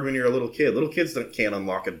it's hard when you're a little kid. Little kids can't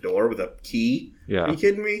unlock a door with a key. Yeah. Are you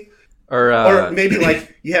kidding me? Or Maybe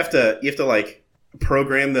like you have to like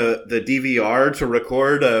program the DVR to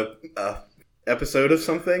record a episode of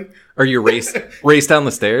something. or you race down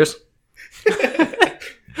the stairs.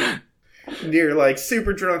 And you're like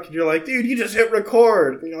super drunk and you're like, dude, you just hit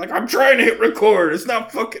record. And you're like, I'm trying to hit record. It's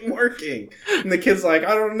not fucking working. And the kid's like,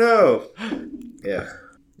 I don't know. Yeah.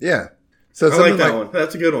 yeah. So I like something that one.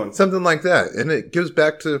 That's a good one. something like that, and it gives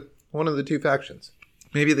back to one of the two factions.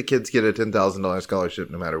 Maybe the kids get a $10,000 scholarship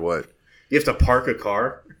no matter what. You have to park a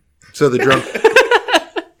car. So the drunk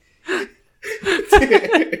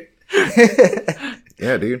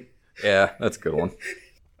Yeah, dude. Yeah, that's a good one.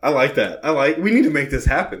 I like that. We need to make this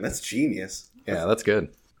happen. That's genius. Yeah, that's good.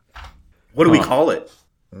 What do we call it?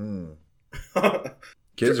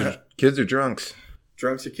 Kids are drunks.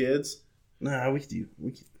 Drunks or kids? Nah, we could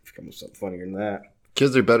come up with something funnier than that.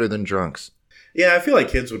 Kids are better than drunks. Yeah, I feel like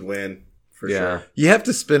kids would win for Yeah. sure. You have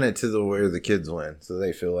to spin it to the where the kids win, so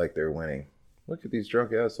they feel like they're winning. Look at these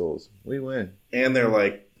drunk assholes. We win. And they're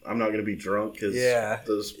like, I'm not gonna be drunk because Yeah.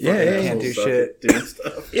 those Yeah, fucking yeah, assholes can't do suck shit. at doing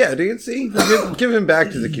stuff. Yeah, dude. See, give him back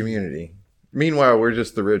to the community. Meanwhile, we're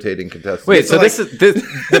just the rotating contestants. Wait, so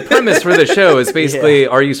the premise for the show is basically: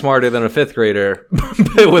 Are you smarter than a fifth grader,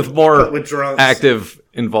 but with more But with drunks. active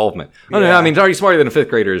involvement? Oh, no, Yeah. I mean, Are You Smarter Than a Fifth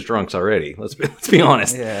Grader is drunks already. Let's be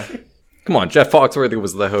honest. Yeah. Come on, Jeff Foxworthy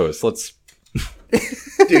was the host. Let's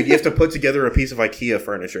Dude, you have to put together a piece of IKEA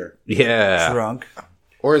furniture. yeah. Drunk.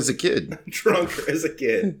 or as a kid. Drunk as a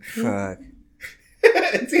kid. Fuck.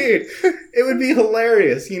 Dude, it would be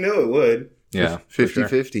hilarious. You know it would. Yeah, for sure.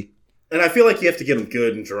 50-50. And I feel like you have to get them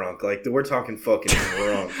good and drunk. Like, we're talking fucking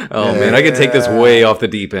drunk. Oh man, I could take this way off the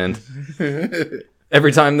deep end.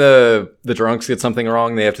 Every time the drunks get something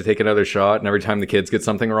wrong, they have to take another shot, and every time the kids get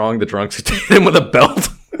something wrong, the drunks hit them with a belt.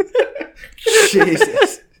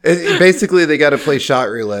 Jesus. Basically, they got to play shot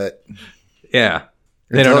roulette Yeah,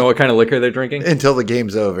 they don't know what kind of liquor they're drinking. until the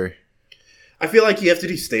game's over. I feel like you have to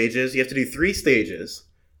do stages. You have to do 3 stages.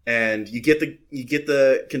 And you get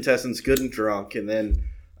the contestants good and drunk, and then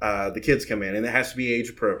the kids come in, and it has to be age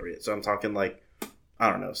appropriate. So I'm talking like, I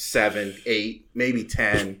don't know, 7, 8, maybe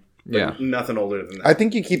 10. But Yeah. nothing older than that. I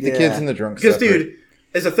think you keep the Yeah. kids and the drunks Because, separate. dude,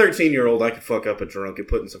 as a 13-year-old, I could fuck up a drunk and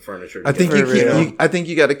put in some furniture. I think together. I think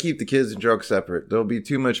you got to keep the kids and drunks separate. There'll be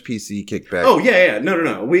too much PC kickback. Oh, yeah.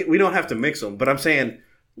 No. We don't have to mix them. But I'm saying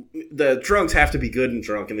the drunks have to be good and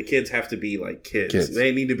drunk, and the kids have to be like kids.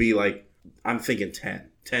 They need to be like, I'm thinking 10.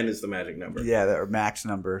 10 is the magic number. Yeah, that max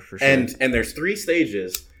number for sure. And there's 3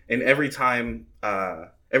 stages, and every time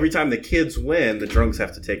the kids win, the drunks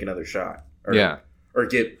have to take another shot. Or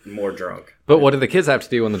get more drunk. But what do the kids have to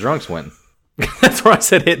do when the drunks win? That's where I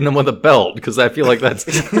said hitting them with a belt, because I feel like that's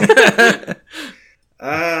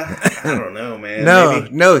I don't know, man. no,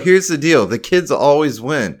 Maybe. no. Here's the deal: the kids always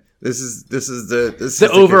win. This is the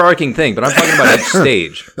overarching thing. But I'm talking about each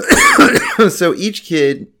stage. So each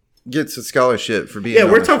kid gets a scholarship for being. Yeah,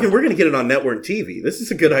 on we're the- going to get it on network TV. This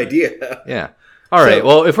is a good idea. Yeah. All right.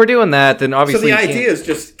 Well, if we're doing that, then So obviously the you can't idea is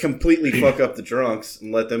just completely fuck up the drunks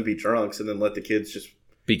and let them be drunks, and then let the kids just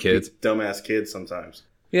be kids. be dumbass kids sometimes.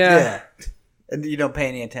 Yeah. yeah. And you don't pay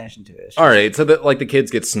any attention to it. All right. So that like the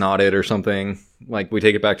kids get snotted or something. Like we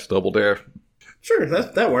take it back to Double Dare. Sure,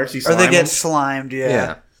 that works. You Or they slime get them. slimed, yeah.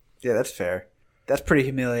 Yeah. Yeah, that's fair. That's pretty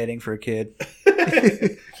humiliating for a kid.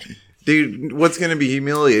 Dude, what's going to be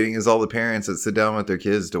humiliating is all the parents that sit down with their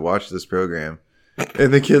kids to watch this program.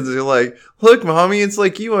 And the kids are like, look, mommy, it's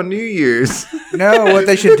like you on New Year's. No, what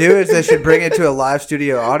they should do is they should bring it to a live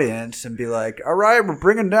studio audience and be like, all right, we're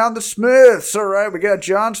bringing down the Smiths. All right, we got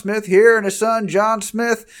John Smith here and his son, John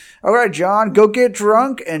Smith. All right, John, go get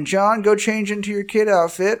drunk. And John, go change into your kid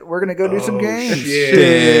outfit. We're going to go do some games.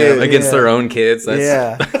 Damn, against Yeah. their own kids. That's,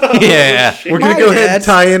 Yeah. yeah. We're My going to go ahead and dad's-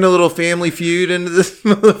 tie in a little family feud into this.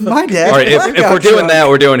 My dad. All right. If we're doing that,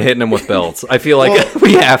 we're doing hitting them with belts. I feel like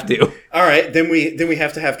we have to. All right, then we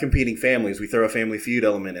have to have competing families. We throw a family feud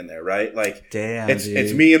element in there, right? Like, Damn, it's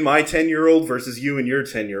dude. me and my 10-year-old versus you and your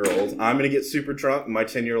 10-year-old. I'm gonna get super drunk, and my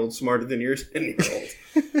 10-year-old's smarter than your 10-year-old,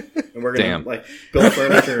 and we're gonna Damn. like build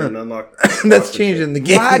furniture and unlock. That's changing the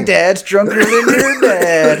game. My dad's drunker than your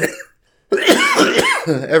dad.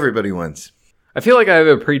 Everybody wins. I feel like I have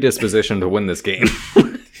a predisposition to win this game.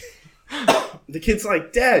 The kid's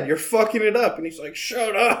like, "Dad, you're fucking it up," and he's like,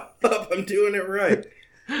 "Shut up! I'm doing it right."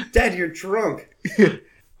 Dad, you're drunk.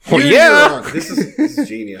 Well, You're yeah. drunk. This is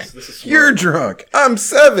genius. This is smart. You're drunk. I'm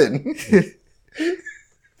 7.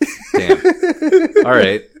 Damn. All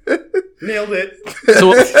right. Nailed it.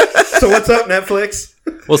 So So what's up, Netflix?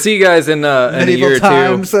 we'll see you guys in a Medieval year or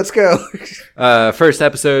times. Let's go. two. First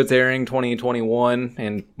episode's airing 2021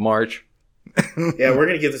 in March. Yeah, we're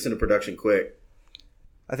gonna get this into production quick.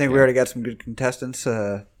 I think we already got some good contestants,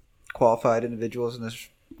 qualified individuals in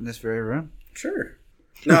this very room. Sure.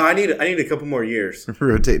 No, I need a couple more years.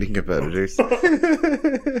 Rotating competitors.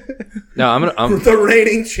 No, I'm The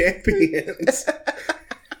reigning champions.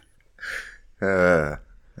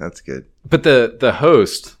 That's good. but the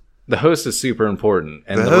host is super important.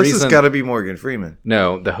 And The the host reason has got to be Morgan Freeman.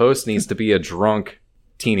 no, the host needs to be a drunk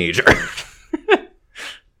teenager.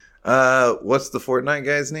 What's the Fortnite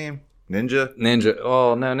guy's name? Ninja? Ninja.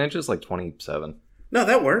 Oh no, Ninja's like 27. No,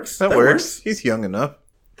 that works. That works. He's young enough.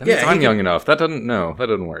 That means Yeah, I'm he young enough. That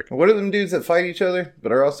doesn't work. What are them dudes that fight each other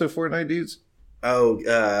but are also Fortnite dudes? Oh,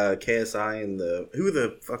 KSI and who are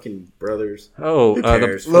the fucking brothers? Oh, Who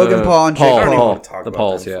cares? Logan Paul and Jake I don't even Paul. want to talk The about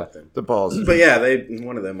Pauls, them. yeah. Fuck them. The balls. But yeah,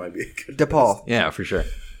 one of them might be a good. DePaul. Yeah, for sure.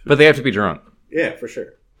 But they have to be drunk. Yeah, for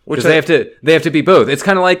sure. Because they have to be both. It's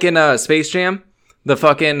kind of like in Space Jam. The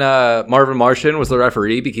fucking Marvin Martian was the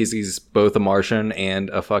referee because he's both a Martian and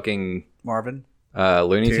a fucking Marvin.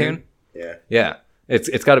 Looney Tune. Yeah. Yeah,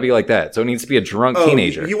 it's got to be like that. So it needs to be a drunk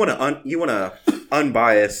teenager. You want a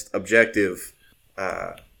unbiased, objective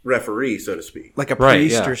referee, so to speak. Like a Right,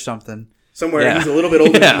 priest yeah. or something. Somewhere Yeah. he's a little bit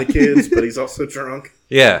older Yeah. than the kids, but he's also drunk.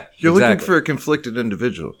 Yeah, You're exactly. looking for a conflicted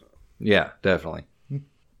individual. Yeah, definitely.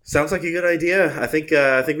 Sounds like a good idea. I think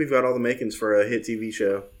we've got all the makings for a hit TV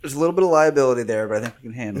show. There's a little bit of liability there, but I think we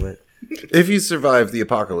can handle it. If you survive the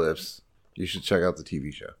apocalypse, you should check out the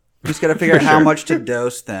TV show. You just got to figure out how much to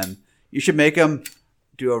dose them. You should make them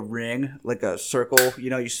do a ring, like a circle. You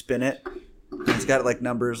know, you spin it. And it's got like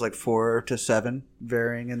numbers like 4 to 7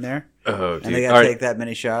 varying in there. Oh, dude. And they got All to right, take that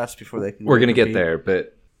many shots before they can. we're gonna get compete. there,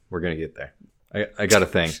 but we're gonna get there. I got a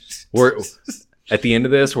thing. We're at the end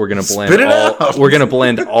of this. We're gonna blend Spit it all. out. We're gonna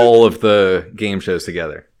blend all of the game shows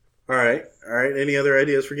together. All right. Any other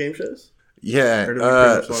ideas for game shows? Yeah, Or did we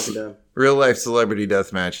pretty much lock it down? real life celebrity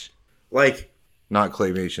deathmatch, Like, not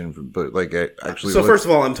claymation, but like actually. so first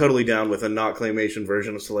of all, I'm totally down with a not claymation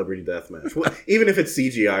version of Celebrity Deathmatch, even if it's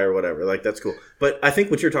CGI or whatever. Like, that's cool. But I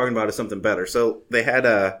think what you're talking about is something better. So they had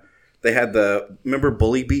the remember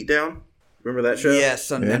Bully Beatdown? Remember that show?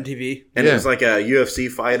 Yes, on Yeah. MTV. And Yeah. it was like a UFC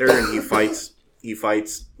fighter, and he fights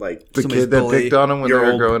like the somebody's kid that bully. picked on him when they your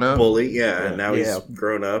were old growing up. bully, yeah, and now Yeah. he's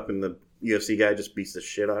grown up, and the UFC guy just beats the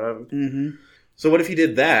shit out of him. Mm-hmm. So what if you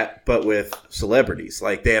did that, but with celebrities?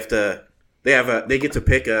 Like they get to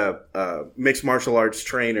pick a mixed martial arts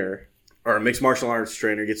trainer, or a mixed martial arts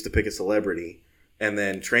trainer gets to pick a celebrity, and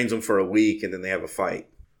then trains them for a week, and then they have a fight.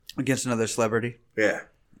 Against another celebrity. Yeah,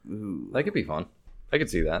 That could be fun. I could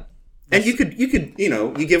see that. and you could you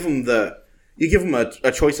give them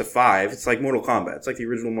a choice of 5. It's like Mortal Kombat. It's like the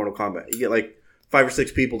original Mortal Kombat. You get like 5 or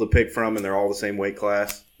 6 people to pick from, and they're all the same weight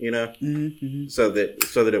class. You know, Mm-hmm. so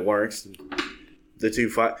that it works. Do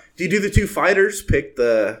you do the 2 fighters pick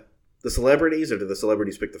the celebrities, or do the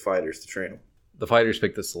celebrities pick the fighters to train them? The fighters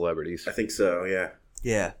pick the celebrities. I think so. Yeah.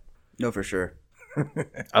 Yeah. No, for sure.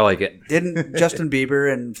 I like it. Didn't Justin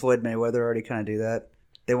Bieber and Floyd Mayweather already kind of do that?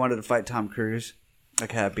 They wanted to fight Tom Cruise.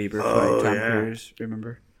 Like have Bieber fight Tom yeah. Cruise.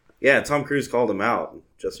 Remember? Yeah, Tom Cruise called him out.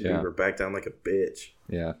 Justin Yeah. Bieber backed down like a bitch.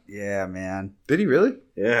 Yeah. Yeah, man. Did he really?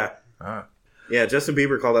 Yeah. Ah. Yeah, Justin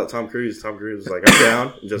Bieber called out Tom Cruise. Tom Cruise was like, I'm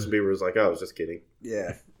down. And Justin Bieber was like, oh, I was just kidding.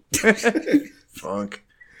 Yeah. Funk.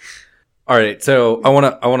 All right, so I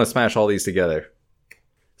want to smash all these together.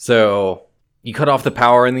 So you cut off the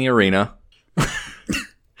power in the arena.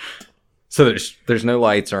 So there's no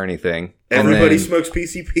lights or anything. Everybody and then, smokes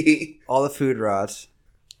PCP. All the food rots.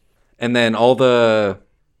 and then all the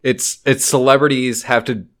it's celebrities have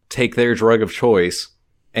to take their drug of choice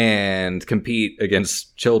and compete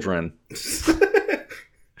against children.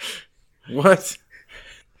 What?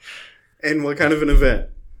 And what kind of an event?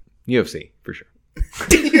 UFC for sure.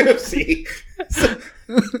 UFC.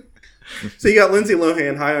 So you got Lindsay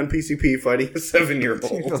Lohan high on PCP fighting a 7-year-old.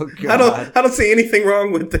 Oh, I God. don't see anything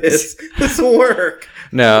wrong with this. This will work.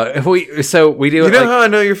 No, if we do You it know like, how I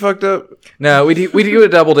know you're fucked up? no, we do a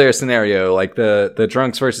double dare scenario like the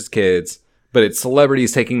drunks versus kids, but it's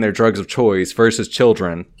celebrities taking their drugs of choice versus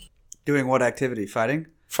children. Doing what activity? Fighting?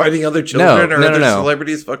 Fighting other children No, or no, other no.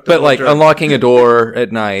 celebrities fucked up? But like on drugs? unlocking a door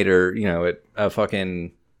at night, or at a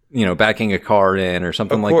fucking backing a car in or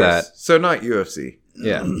something Of like course. that. So not UFC.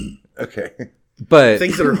 Yeah, Okay. but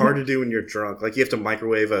Things that are hard to do when you're drunk. Like you have to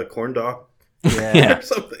microwave a corn dog Yeah. Yeah. or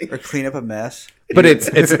something. Or clean up a mess. but it's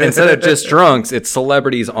instead of just drunks, it's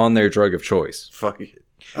celebrities on their drug of choice. Fuck it.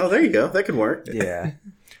 Oh, there you go. That could work. Yeah.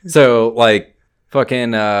 So like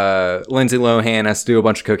fucking Lindsay Lohan has to do a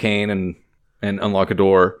bunch of cocaine and unlock a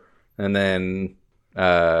door, and then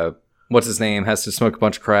what's his name has to smoke a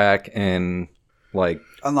bunch of crack and like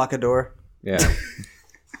Unlock a door. yeah.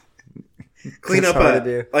 Clean That's up hard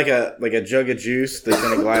to do. like a jug of juice that's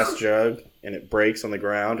in a glass jug and it breaks on the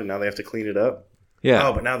ground and now they have to clean it up. Yeah.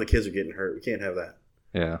 Oh, but now the kids are getting hurt. We can't have that.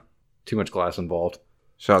 Yeah. Too much glass involved.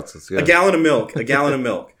 Shots. Let's go. A gallon of milk. A gallon of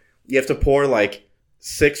milk. You have to pour like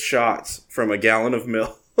 6 shots from a gallon of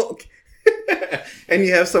milk. And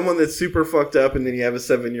you have someone that's super fucked up, and then you have a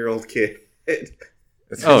 7-year-old kid. It's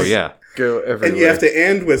Oh gonna yeah. Go everywhere. And you have to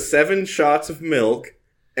end with 7 shots of milk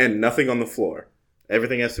and nothing on the floor.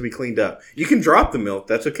 Everything has to be cleaned up. You can drop the milk.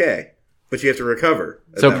 That's okay. but you have to recover.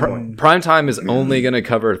 At So that point. prime time is only going to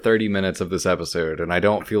cover 30 minutes of this episode, and I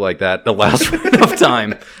don't feel like that allows for enough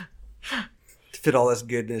time. To fit all this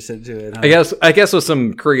goodness into it. Huh? I guess with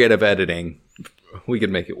some creative editing, we could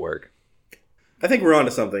make it work. I think we're onto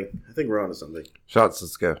something. Shots,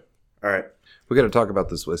 let's go. All right. We got to talk about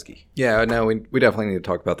this whiskey. Yeah, no, we definitely need to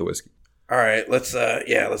talk about the whiskey. All right, let's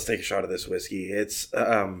take a shot of this whiskey. It's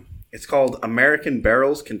called American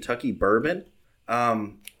Barrels Kentucky Bourbon.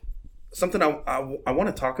 Something I want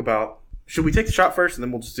to talk about. Should we take the shot first, and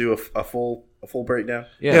then we'll just do a full breakdown?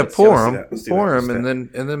 Yeah, let's pour do them, that. Let's do pour that. them,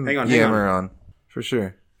 Let's and then Hang on, yammer on for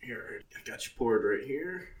sure. Here, I got you poured right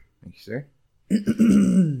here. Thank you, sir.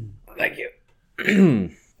 Thank you.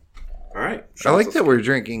 All right. I like that we're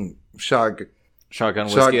drinking Shotgun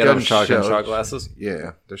whiskey out of shotgun shell. shot glasses.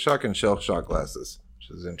 Yeah, they're shotgun shell shot glasses, which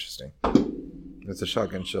is interesting. It's a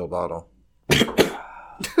shotgun shell bottle.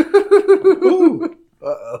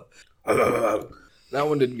 Uh-oh. That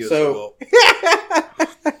one didn't go So-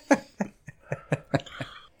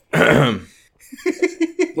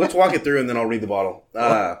 Let's walk it through, and then I'll read the bottle.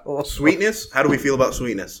 Sweetness. How do we feel about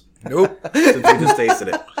sweetness? Nope. Since we just tasted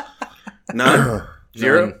it. None.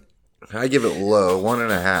 Zero. I give it low,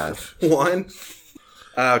 1.5. One.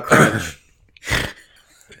 Crunch.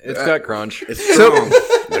 It's got crunch. It's strong.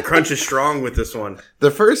 The crunch is strong with this one. The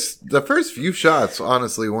first few shots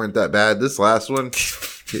honestly weren't that bad. This last one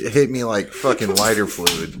it hit me like fucking lighter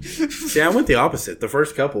fluid. See, I went the opposite. The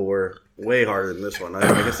first couple were way harder than this one. I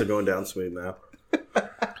guess they're going down smooth now.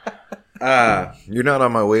 You're not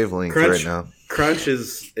on my wavelength right now. Crunch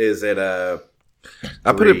is at a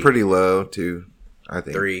I put it pretty low too. I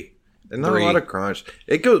think 3. and not a lot of crunch.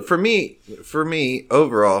 It goes for me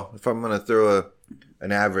overall. If I'm gonna throw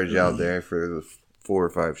an average out there for the 4 or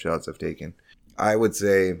 5 shots I've taken, I would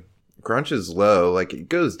say crunch is low. Like it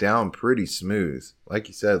goes down pretty smooth. Like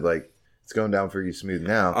you said, like it's going down pretty smooth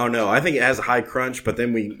now. Oh no, I think it has a high crunch, but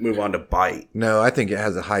then we move on to bite. No, I think it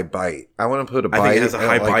has a high bite. I want to put a bite. I think it has a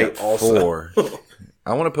high at like bite a also. 4.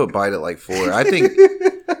 I want to put bite at like 4. I think,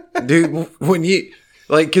 dude, when you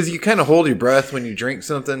like, because you kind of hold your breath when you drink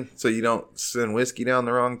something, so you don't send whiskey down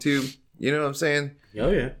the wrong tube. You know what I'm saying? Oh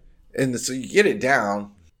yeah. And so you get it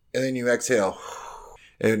down, and then you exhale,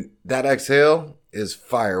 and that exhale is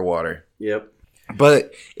fire water. Yep.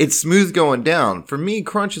 But it's smooth going down. For me,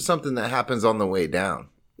 crunch is something that happens on the way down.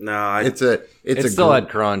 No, It's It still had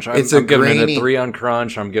crunch. I'm it's a giving it grainy- a 3 on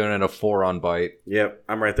crunch. I'm giving it a 4 on bite. Yep,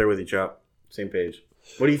 I'm right there with you, Chop. Same page.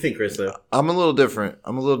 What do you think, Chris? Though I'm a little different.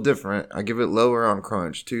 I give it lower on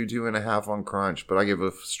crunch, 2.5 on crunch, but I give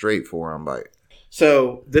a straight 4 on bite.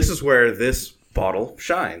 so, this is where this bottle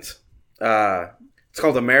shines. It's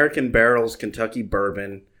called American Barrels Kentucky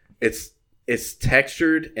Bourbon. It's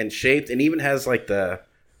textured and shaped, and even has like the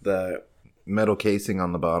Metal casing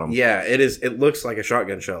on the bottom. yeah. It looks like a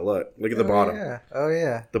shotgun shell. Look at the bottom. Yeah. Oh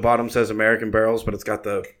yeah. The bottom says American Barrels, but it's got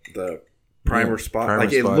the primer spot. primer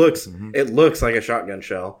Like it spot. looks, Mhm. it looks like a shotgun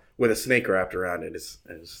shell with a snake wrapped around it. Is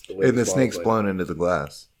the way And the this snake's bottle's blown into the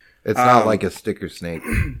glass. It's not like a sticker snake.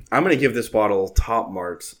 I'm gonna give this bottle top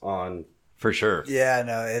marks on. For sure. Yeah.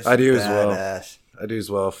 No. It's I do as well. badass. I do as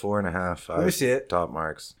well. 4.5. Let me see it. Top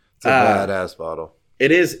marks. It's a Uh, badass bottle.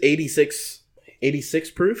 It is 86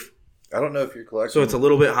 proof, I don't know if you're collecting. so it's a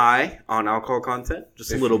little bit high on alcohol content,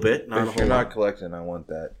 just a little bit, not a If whole you're lot. not collecting, I want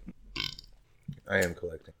that. I am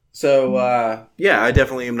collecting. So yeah, I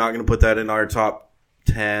definitely am not going to put that in our top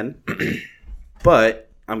 10, but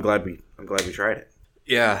I'm glad we tried it.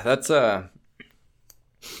 Yeah, that's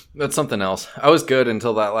something else. I was good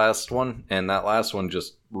until that last one, and that last one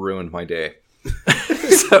just ruined my day.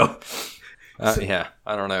 So, yeah,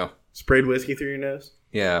 I don't know. Sprayed whiskey through your nose.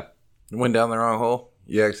 Yeah, Went down the wrong hole.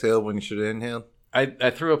 You exhaled when you should have inhaled. I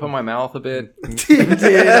threw up in my mouth a bit. Dude,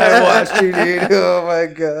 I watched you, dude. Oh my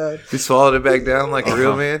god. You swallowed it back down like a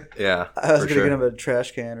real man. Yeah, I was for gonna sure. get him a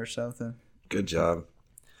trash can or something. Good job.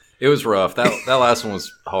 It was rough. That last one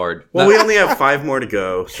was hard. Well, That- we only have 5 more to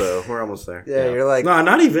go, so we're almost there. Yeah, you're like No,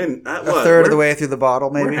 not even a third of the way through the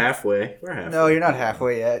bottle, We're maybe. halfway. No, you're not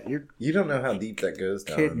halfway yet. You're You don't know how deep that goes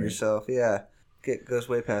down. kidding I mean. yourself. Yeah, it goes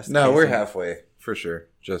way past. the No, we're casing. halfway for sure.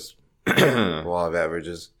 Just law of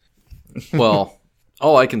averages. Well,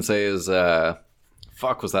 all I can say is,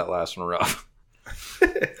 fuck, was that last one rough?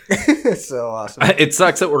 It's so awesome. It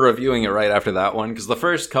sucks that we're reviewing it right after that one, because the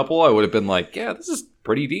first couple I would have been like, yeah, this is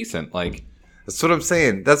pretty decent. Like, That's what I'm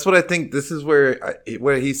saying. That's what I think. This is where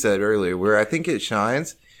what he said earlier, where I think it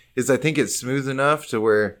shines, is I think it's smooth enough to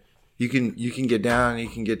where You can get down, you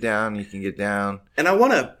can get down, you can get down. And I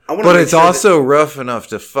want to. But it's also rough enough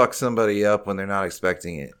to fuck somebody up when they're not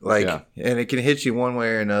expecting it. Like, and it can hit you one way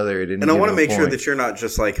or another. And I want to make sure that you're not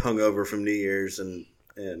just like hungover from New Year's and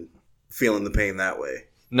feeling the pain that way.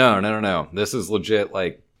 No. This is legit.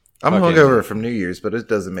 Like, I'm hungover from New Year's, but it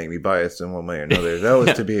doesn't make me biased in one way or another. That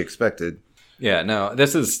was to be expected. Yeah, no.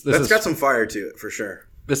 That's got some fire to it for sure.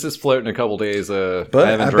 This is floating a couple days.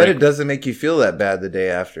 But I bet it doesn't make you feel that bad the day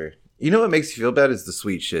after. You know what makes you feel bad is the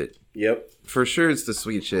sweet shit. Yep. For sure it's the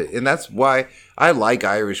sweet shit. And that's why I like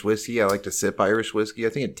Irish whiskey. I like to sip Irish whiskey. I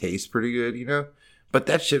think it tastes pretty good, you know? But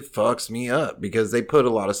that shit fucks me up because they put a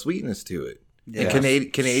lot of sweetness to it. Yeah.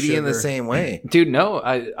 And Canadian the same way. Dude, no,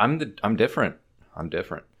 I'm different. I'm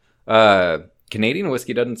different. Canadian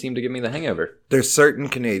whiskey doesn't seem to give me the hangover. There's certain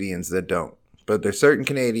Canadians that don't. But there's certain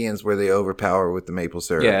Canadians where they overpower with the maple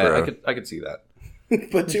syrup. Yeah, bro. I could see that.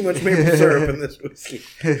 Put too much maple syrup in this whiskey.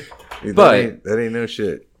 Dude, but that ain't no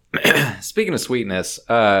shit. Speaking of sweetness,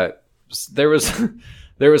 there was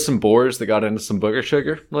some boars that got into some booger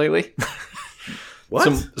sugar lately.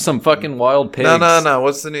 What? Some fucking wild pigs. No.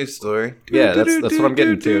 What's the news story? Yeah, that's what I'm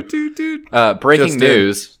getting to. Breaking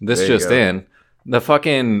news. This just in. The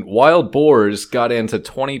fucking wild boars got into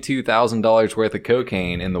 $22,000 worth of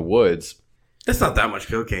cocaine in the woods. That's not that much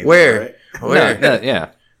cocaine. Where? Though, right? No,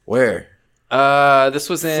 yeah. Where? This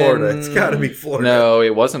was in Florida. It's got to be Florida. No,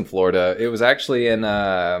 it wasn't Florida. It was actually in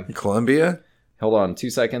Colombia. Hold on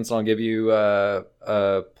 2 seconds and I'll give you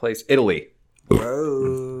a place. Italy.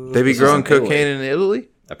 Bro. They be growing cocaine in Italy?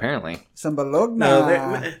 Apparently. Some Bologna.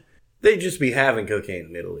 No, they just be having cocaine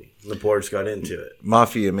in Italy. The boards got into it.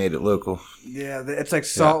 Mafia made it local. Yeah, it's like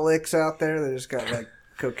salt licks out there. They just got like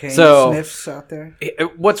cocaine sniffs out there.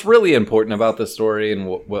 What's really important about this story and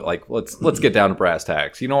what like let's get down to brass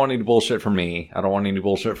tacks. You don't want any bullshit from me. I don't want any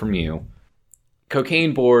bullshit from you.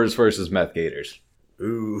 Cocaine boars versus meth gators.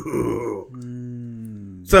 Ooh.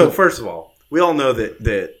 So first of all, we all know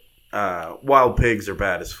that wild pigs are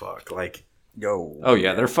bad as fuck. Like, oh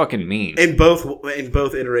yeah, they're fucking mean. In both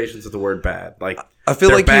iterations of the word bad. Like, I feel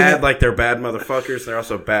they're like bad, like they're bad motherfuckers. And they're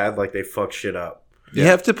also bad, like they fuck shit up. You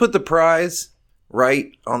have to put the prize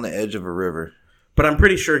right on the edge of a river. But I'm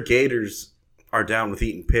pretty sure gators are down with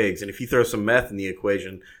eating pigs, and if you throw some meth in the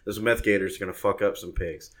equation, those meth gators are going to fuck up some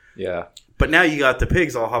pigs. Yeah. But now you got the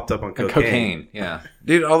pigs all hopped up on cocaine. Yeah.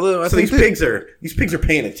 Dude, although I think these pigs are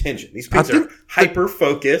paying attention. These pigs are hyper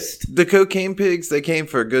focused. The cocaine pigs, they came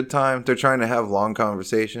for a good time. They're trying to have long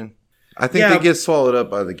conversation. I think they get swallowed up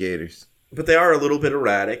by the gators. But they are a little bit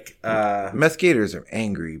erratic. Meth gators are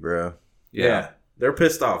angry, bro. Yeah. They're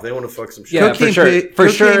pissed off. They want to fuck some shit. Yeah, for sure. For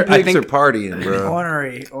sure, I think they're partying, bro.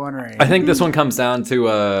 Ornery. I think this one comes down to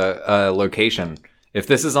a location. If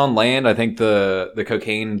this is on land, I think the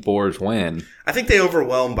cocaine boars win. I think they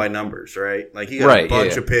overwhelm by numbers, right? Like, you got a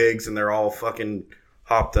bunch of pigs, and they're all fucking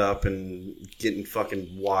hopped up and getting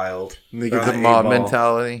fucking wild. They get the mob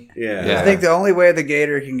mentality. Yeah. I think the only way the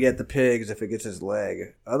gator can get the pigs if it gets his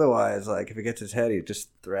leg. Otherwise, like, if it gets his head, he just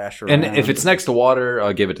thrash around. And if it's next to water,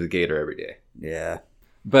 I'll give it to the gator every day. Yeah.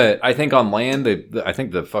 But I think on land, I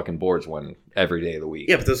think the fucking boards win every day of the week.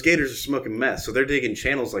 Yeah, but those gators are smoking meth, so they're digging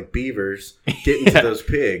channels like beavers, getting to those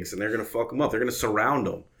pigs, and they're going to fuck them up. They're going to surround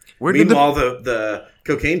them. Meanwhile, the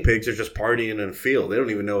cocaine pigs are just partying in a field. They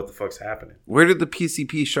don't even know what the fuck's happening. Where did the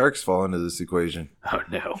PCP sharks fall into this equation? Oh,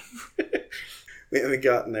 no. We haven't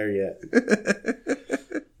gotten there yet.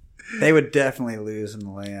 They would definitely lose in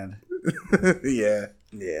the land. Yeah.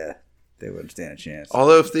 Yeah. They wouldn't stand a chance.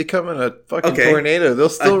 Although if they come in a fucking tornado, they'll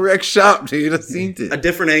still wreck shop, dude. I've seen it. A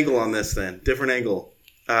different angle on this then. Different angle.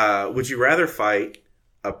 Would you rather fight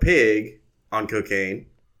a pig on cocaine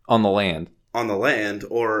on the land,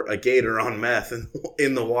 or a gator on meth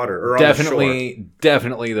in the water or definitely, on the shore?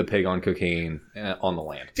 Definitely the pig on cocaine on the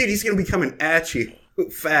land. Dude, he's going to be coming at you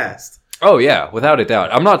fast. Oh, yeah, without a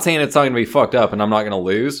doubt. I'm not saying it's not going to be fucked up and I'm not going to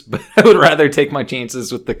lose, but I would rather take my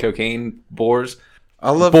chances with the cocaine boars. I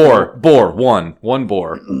love one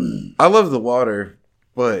boar. I love the water,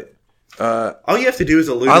 but all you have to do is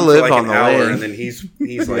allude for like an hour, and then he's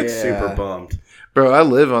like super bummed. Bro, I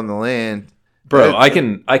live on the land. Bro, I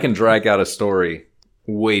can drag out a story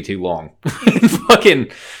way too long. Fucking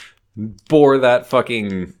bore that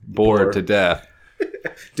fucking boar to death.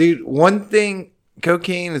 Dude, one thing,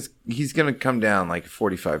 cocaine he's gonna come down like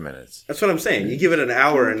 45 minutes. That's what I'm saying. You give it an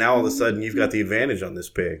hour, and now all of a sudden you've got the advantage on this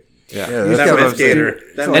pig. Yeah, that meth gator.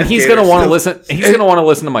 And he's gonna want to listen. He's gonna want to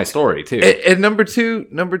listen to my story too. And number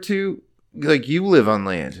two, like you live on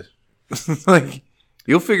land, like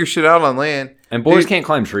you'll figure shit out on land. And boars can't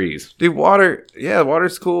climb trees. Dude,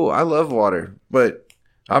 water's cool. I love water, but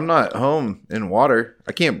I'm not home in water.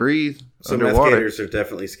 I can't breathe So meth underwater. gators are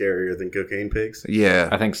definitely scarier than cocaine pigs. Yeah,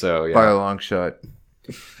 I think so. by Yeah. a long shot.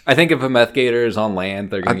 I think if a meth gator is on land,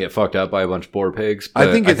 they're gonna get fucked up by a bunch of boar pigs. But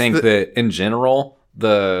I think it's that in general,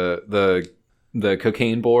 the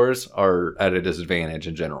cocaine boars are at a disadvantage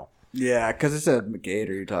in general. Yeah, because it's a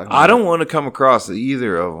gator you're talking about. I don't want to come across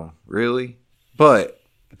either of them, really. But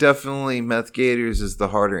definitely meth gators is the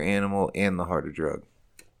harder animal and the harder drug.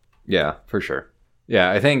 Yeah, for sure. Yeah,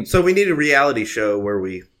 I think So we need a reality show where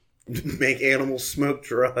we make animals smoke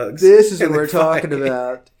drugs. This is what and we're they talking fight.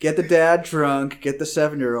 about. Get the dad drunk. Get the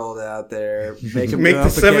 7-year-old out there. Make him Make go the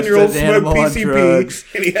up against 7-year-old an smoke animal on PCP, drugs.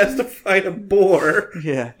 and he has to fight a boar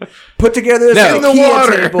Yeah. Put together this No. In the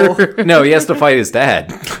IKEA water. table no, he has to fight his dad.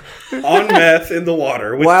 on meth in the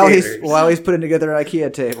water with while gators. he's putting together an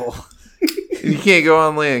IKEA table. You can't go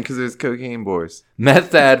on land because there's cocaine boars.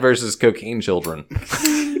 Meth dad versus cocaine children.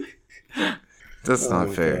 That's Oh not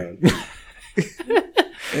my fair. God.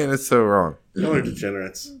 And it's so wrong. Y'all are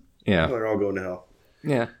degenerates. Yeah, Y'all are all going to hell.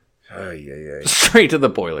 yeah. Ay. Straight to the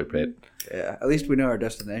boiler pit. Yeah. At least we know our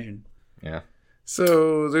destination. Yeah.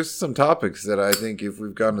 So there's some topics that I think if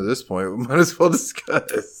we've gotten to this point, we might as well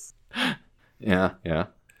discuss. Yeah, yeah.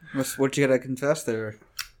 What you gotta confess there?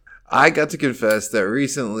 I got to confess that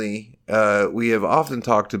recently we have often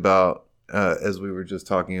talked about, as we were just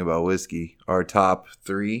talking about whiskey, our top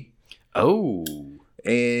 3. Oh,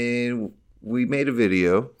 And we made a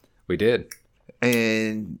video. we did.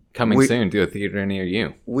 And Coming soon to a theater near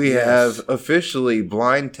you. we Yes. have officially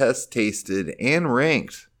blind test tasted and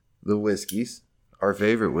ranked the whiskeys, our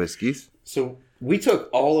favorite whiskeys. So we took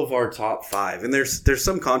all of our top 5, and there's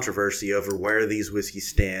some controversy over where these whiskeys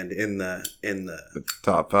stand in the The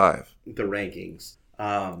top 5. rankings.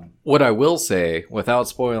 What I will say, without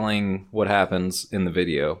spoiling what happens in the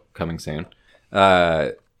video coming soon,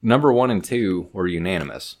 number 1 and 2 were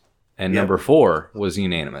unanimous, and Yep. number 4 was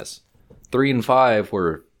unanimous. 3 and 5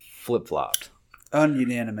 were flip flopped.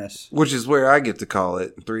 Ununanimous. Which is where I get to call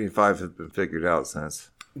it. 3 and 5 have been figured out since.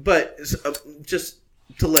 But just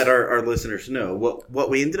to let our listeners know, what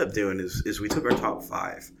we ended up doing is we took our top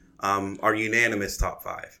 5, our unanimous top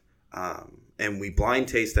 5, and we blind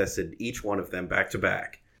taste tested each one of them back to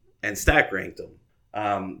back and stack ranked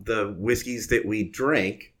them. The whiskeys that we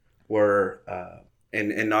drank were,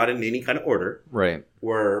 and not in any kind of order, Right.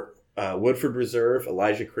 were Woodford Reserve,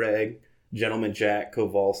 Elijah Craig, Gentleman Jack,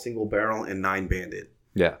 Koval, Single Barrel, and 9 Bandit.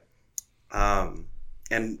 Yeah.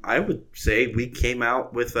 And I would say we came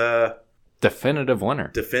out with a Definitive winner.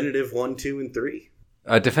 definitive 1, 2, and 3.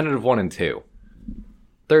 A definitive 1 and 2.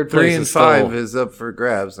 Third 3 place and is 5 still, is up for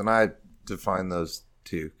grabs, and I define those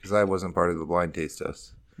two because I wasn't part of the blind taste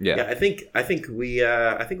test. yeah. I think we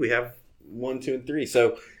have 1, 2, and 3.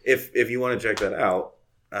 So if you want to check that out,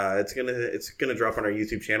 it's gonna drop on our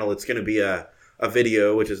YouTube channel. It's gonna be a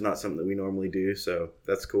video, which is not something that we normally do, so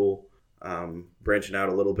that's cool. Branching out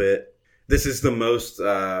a little bit. This is the most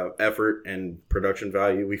effort and production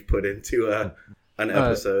value we've put into an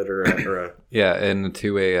episode or a Yeah, and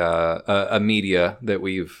to a media that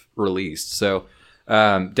we've released. So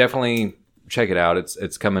definitely check it out.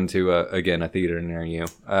 It's coming to again a theater near you.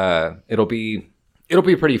 It'll be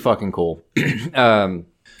pretty fucking cool.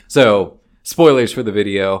 So spoilers for the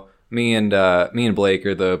video. Me and Blake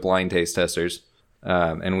are the blind taste testers.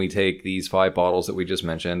 And we take these 5 bottles that we just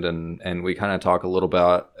mentioned, and we kind of talk a little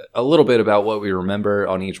bit about what we remember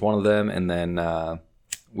on each one of them, and then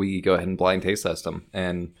we go ahead and blind taste test them.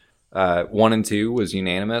 And 1 and 2 was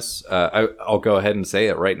unanimous. I'll go ahead and say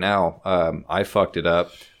it right now. I fucked it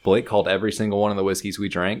up. Blake called every single one of the whiskeys we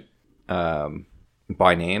drank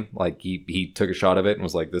by name. Like he took a shot of it and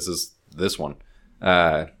was like, "This is this one."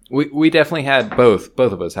 We definitely had both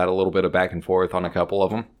of us had a little bit of back and forth on a couple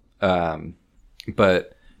of them.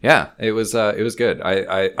 But yeah, it was good.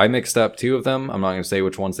 I mixed up 2 of them. I'm not going to say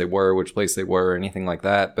which ones they were, which place they were, or anything like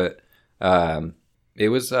that. But it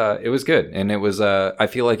was good, and it was I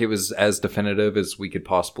feel like it was as definitive as we could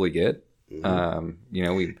possibly get. We and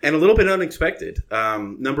a little bit unexpected.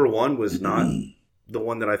 Number 1 was not the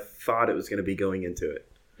one that I thought it was going to be going into it.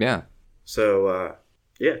 yeah So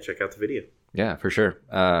check out the video. yeah for sure.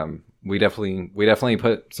 We definitely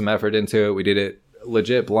put some effort into it. We did it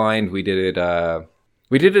legit blind. We did it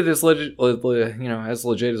as legit as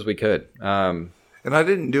legit as we could. And I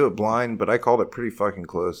didn't do it blind, but I called it pretty fucking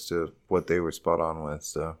close to what they were spot on with,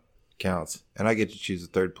 so counts. And I get to choose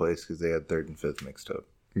the 3rd place because they had 3rd and 5th mixed up.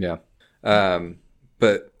 Yeah.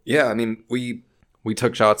 But yeah, I mean, we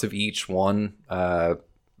took shots of each one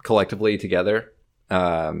collectively together.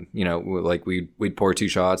 We'd pour 2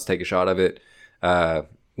 shots, take a shot of it.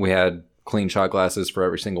 We had clean shot glasses for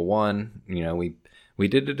every single one. We we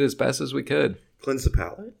did it as best as we could. Cleanse the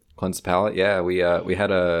palate. Cleanse the palate. Yeah, we had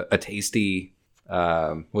a tasty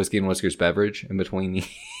whiskey and whiskers beverage in between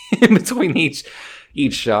in between each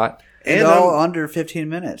shot. And all under 15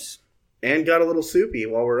 minutes. And got a little soupy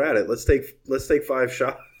while we're at it. Let's take 5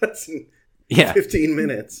 shots in 15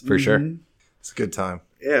 minutes. For sure. It's a good time.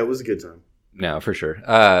 Yeah, it was a good time. No, for sure.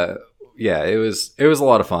 Yeah, it was a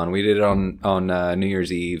lot of fun. We did it on New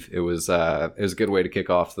Year's Eve. It was a good way to kick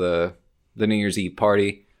off the New Year's Eve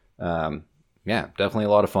party. Yeah, definitely a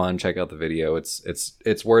lot of fun. Check out the video.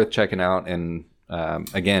 It's worth checking out. And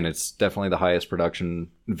again, it's definitely the highest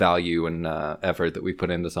production value and effort that we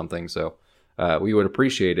put into something. So we would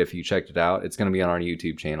appreciate if you checked it out. It's going to be on our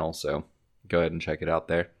YouTube channel, so go ahead and check it out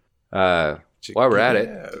there. While we're at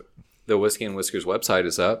it, the Whiskey and Whiskers website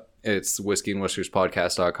is up. It's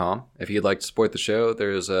whiskeyandwhiskerspodcast.com. If you'd like to support the show,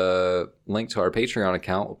 there's a link to our Patreon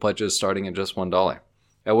account with pledges starting at just $1.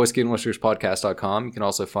 At whiskeyandwhiskerspodcast.com, you can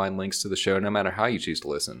also find links to the show no matter how you choose to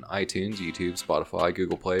listen. iTunes, YouTube, Spotify,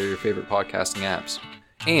 Google Play, or your favorite podcasting apps.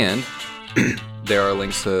 And there are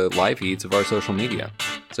links to live feeds of our social media.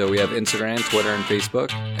 So we have Instagram, Twitter, and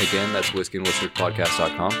Facebook. Again, that's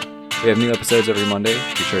whiskeyandwhiskerspodcast.com. We have new episodes every Monday.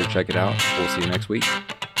 Be sure to check it out. We'll see you next week.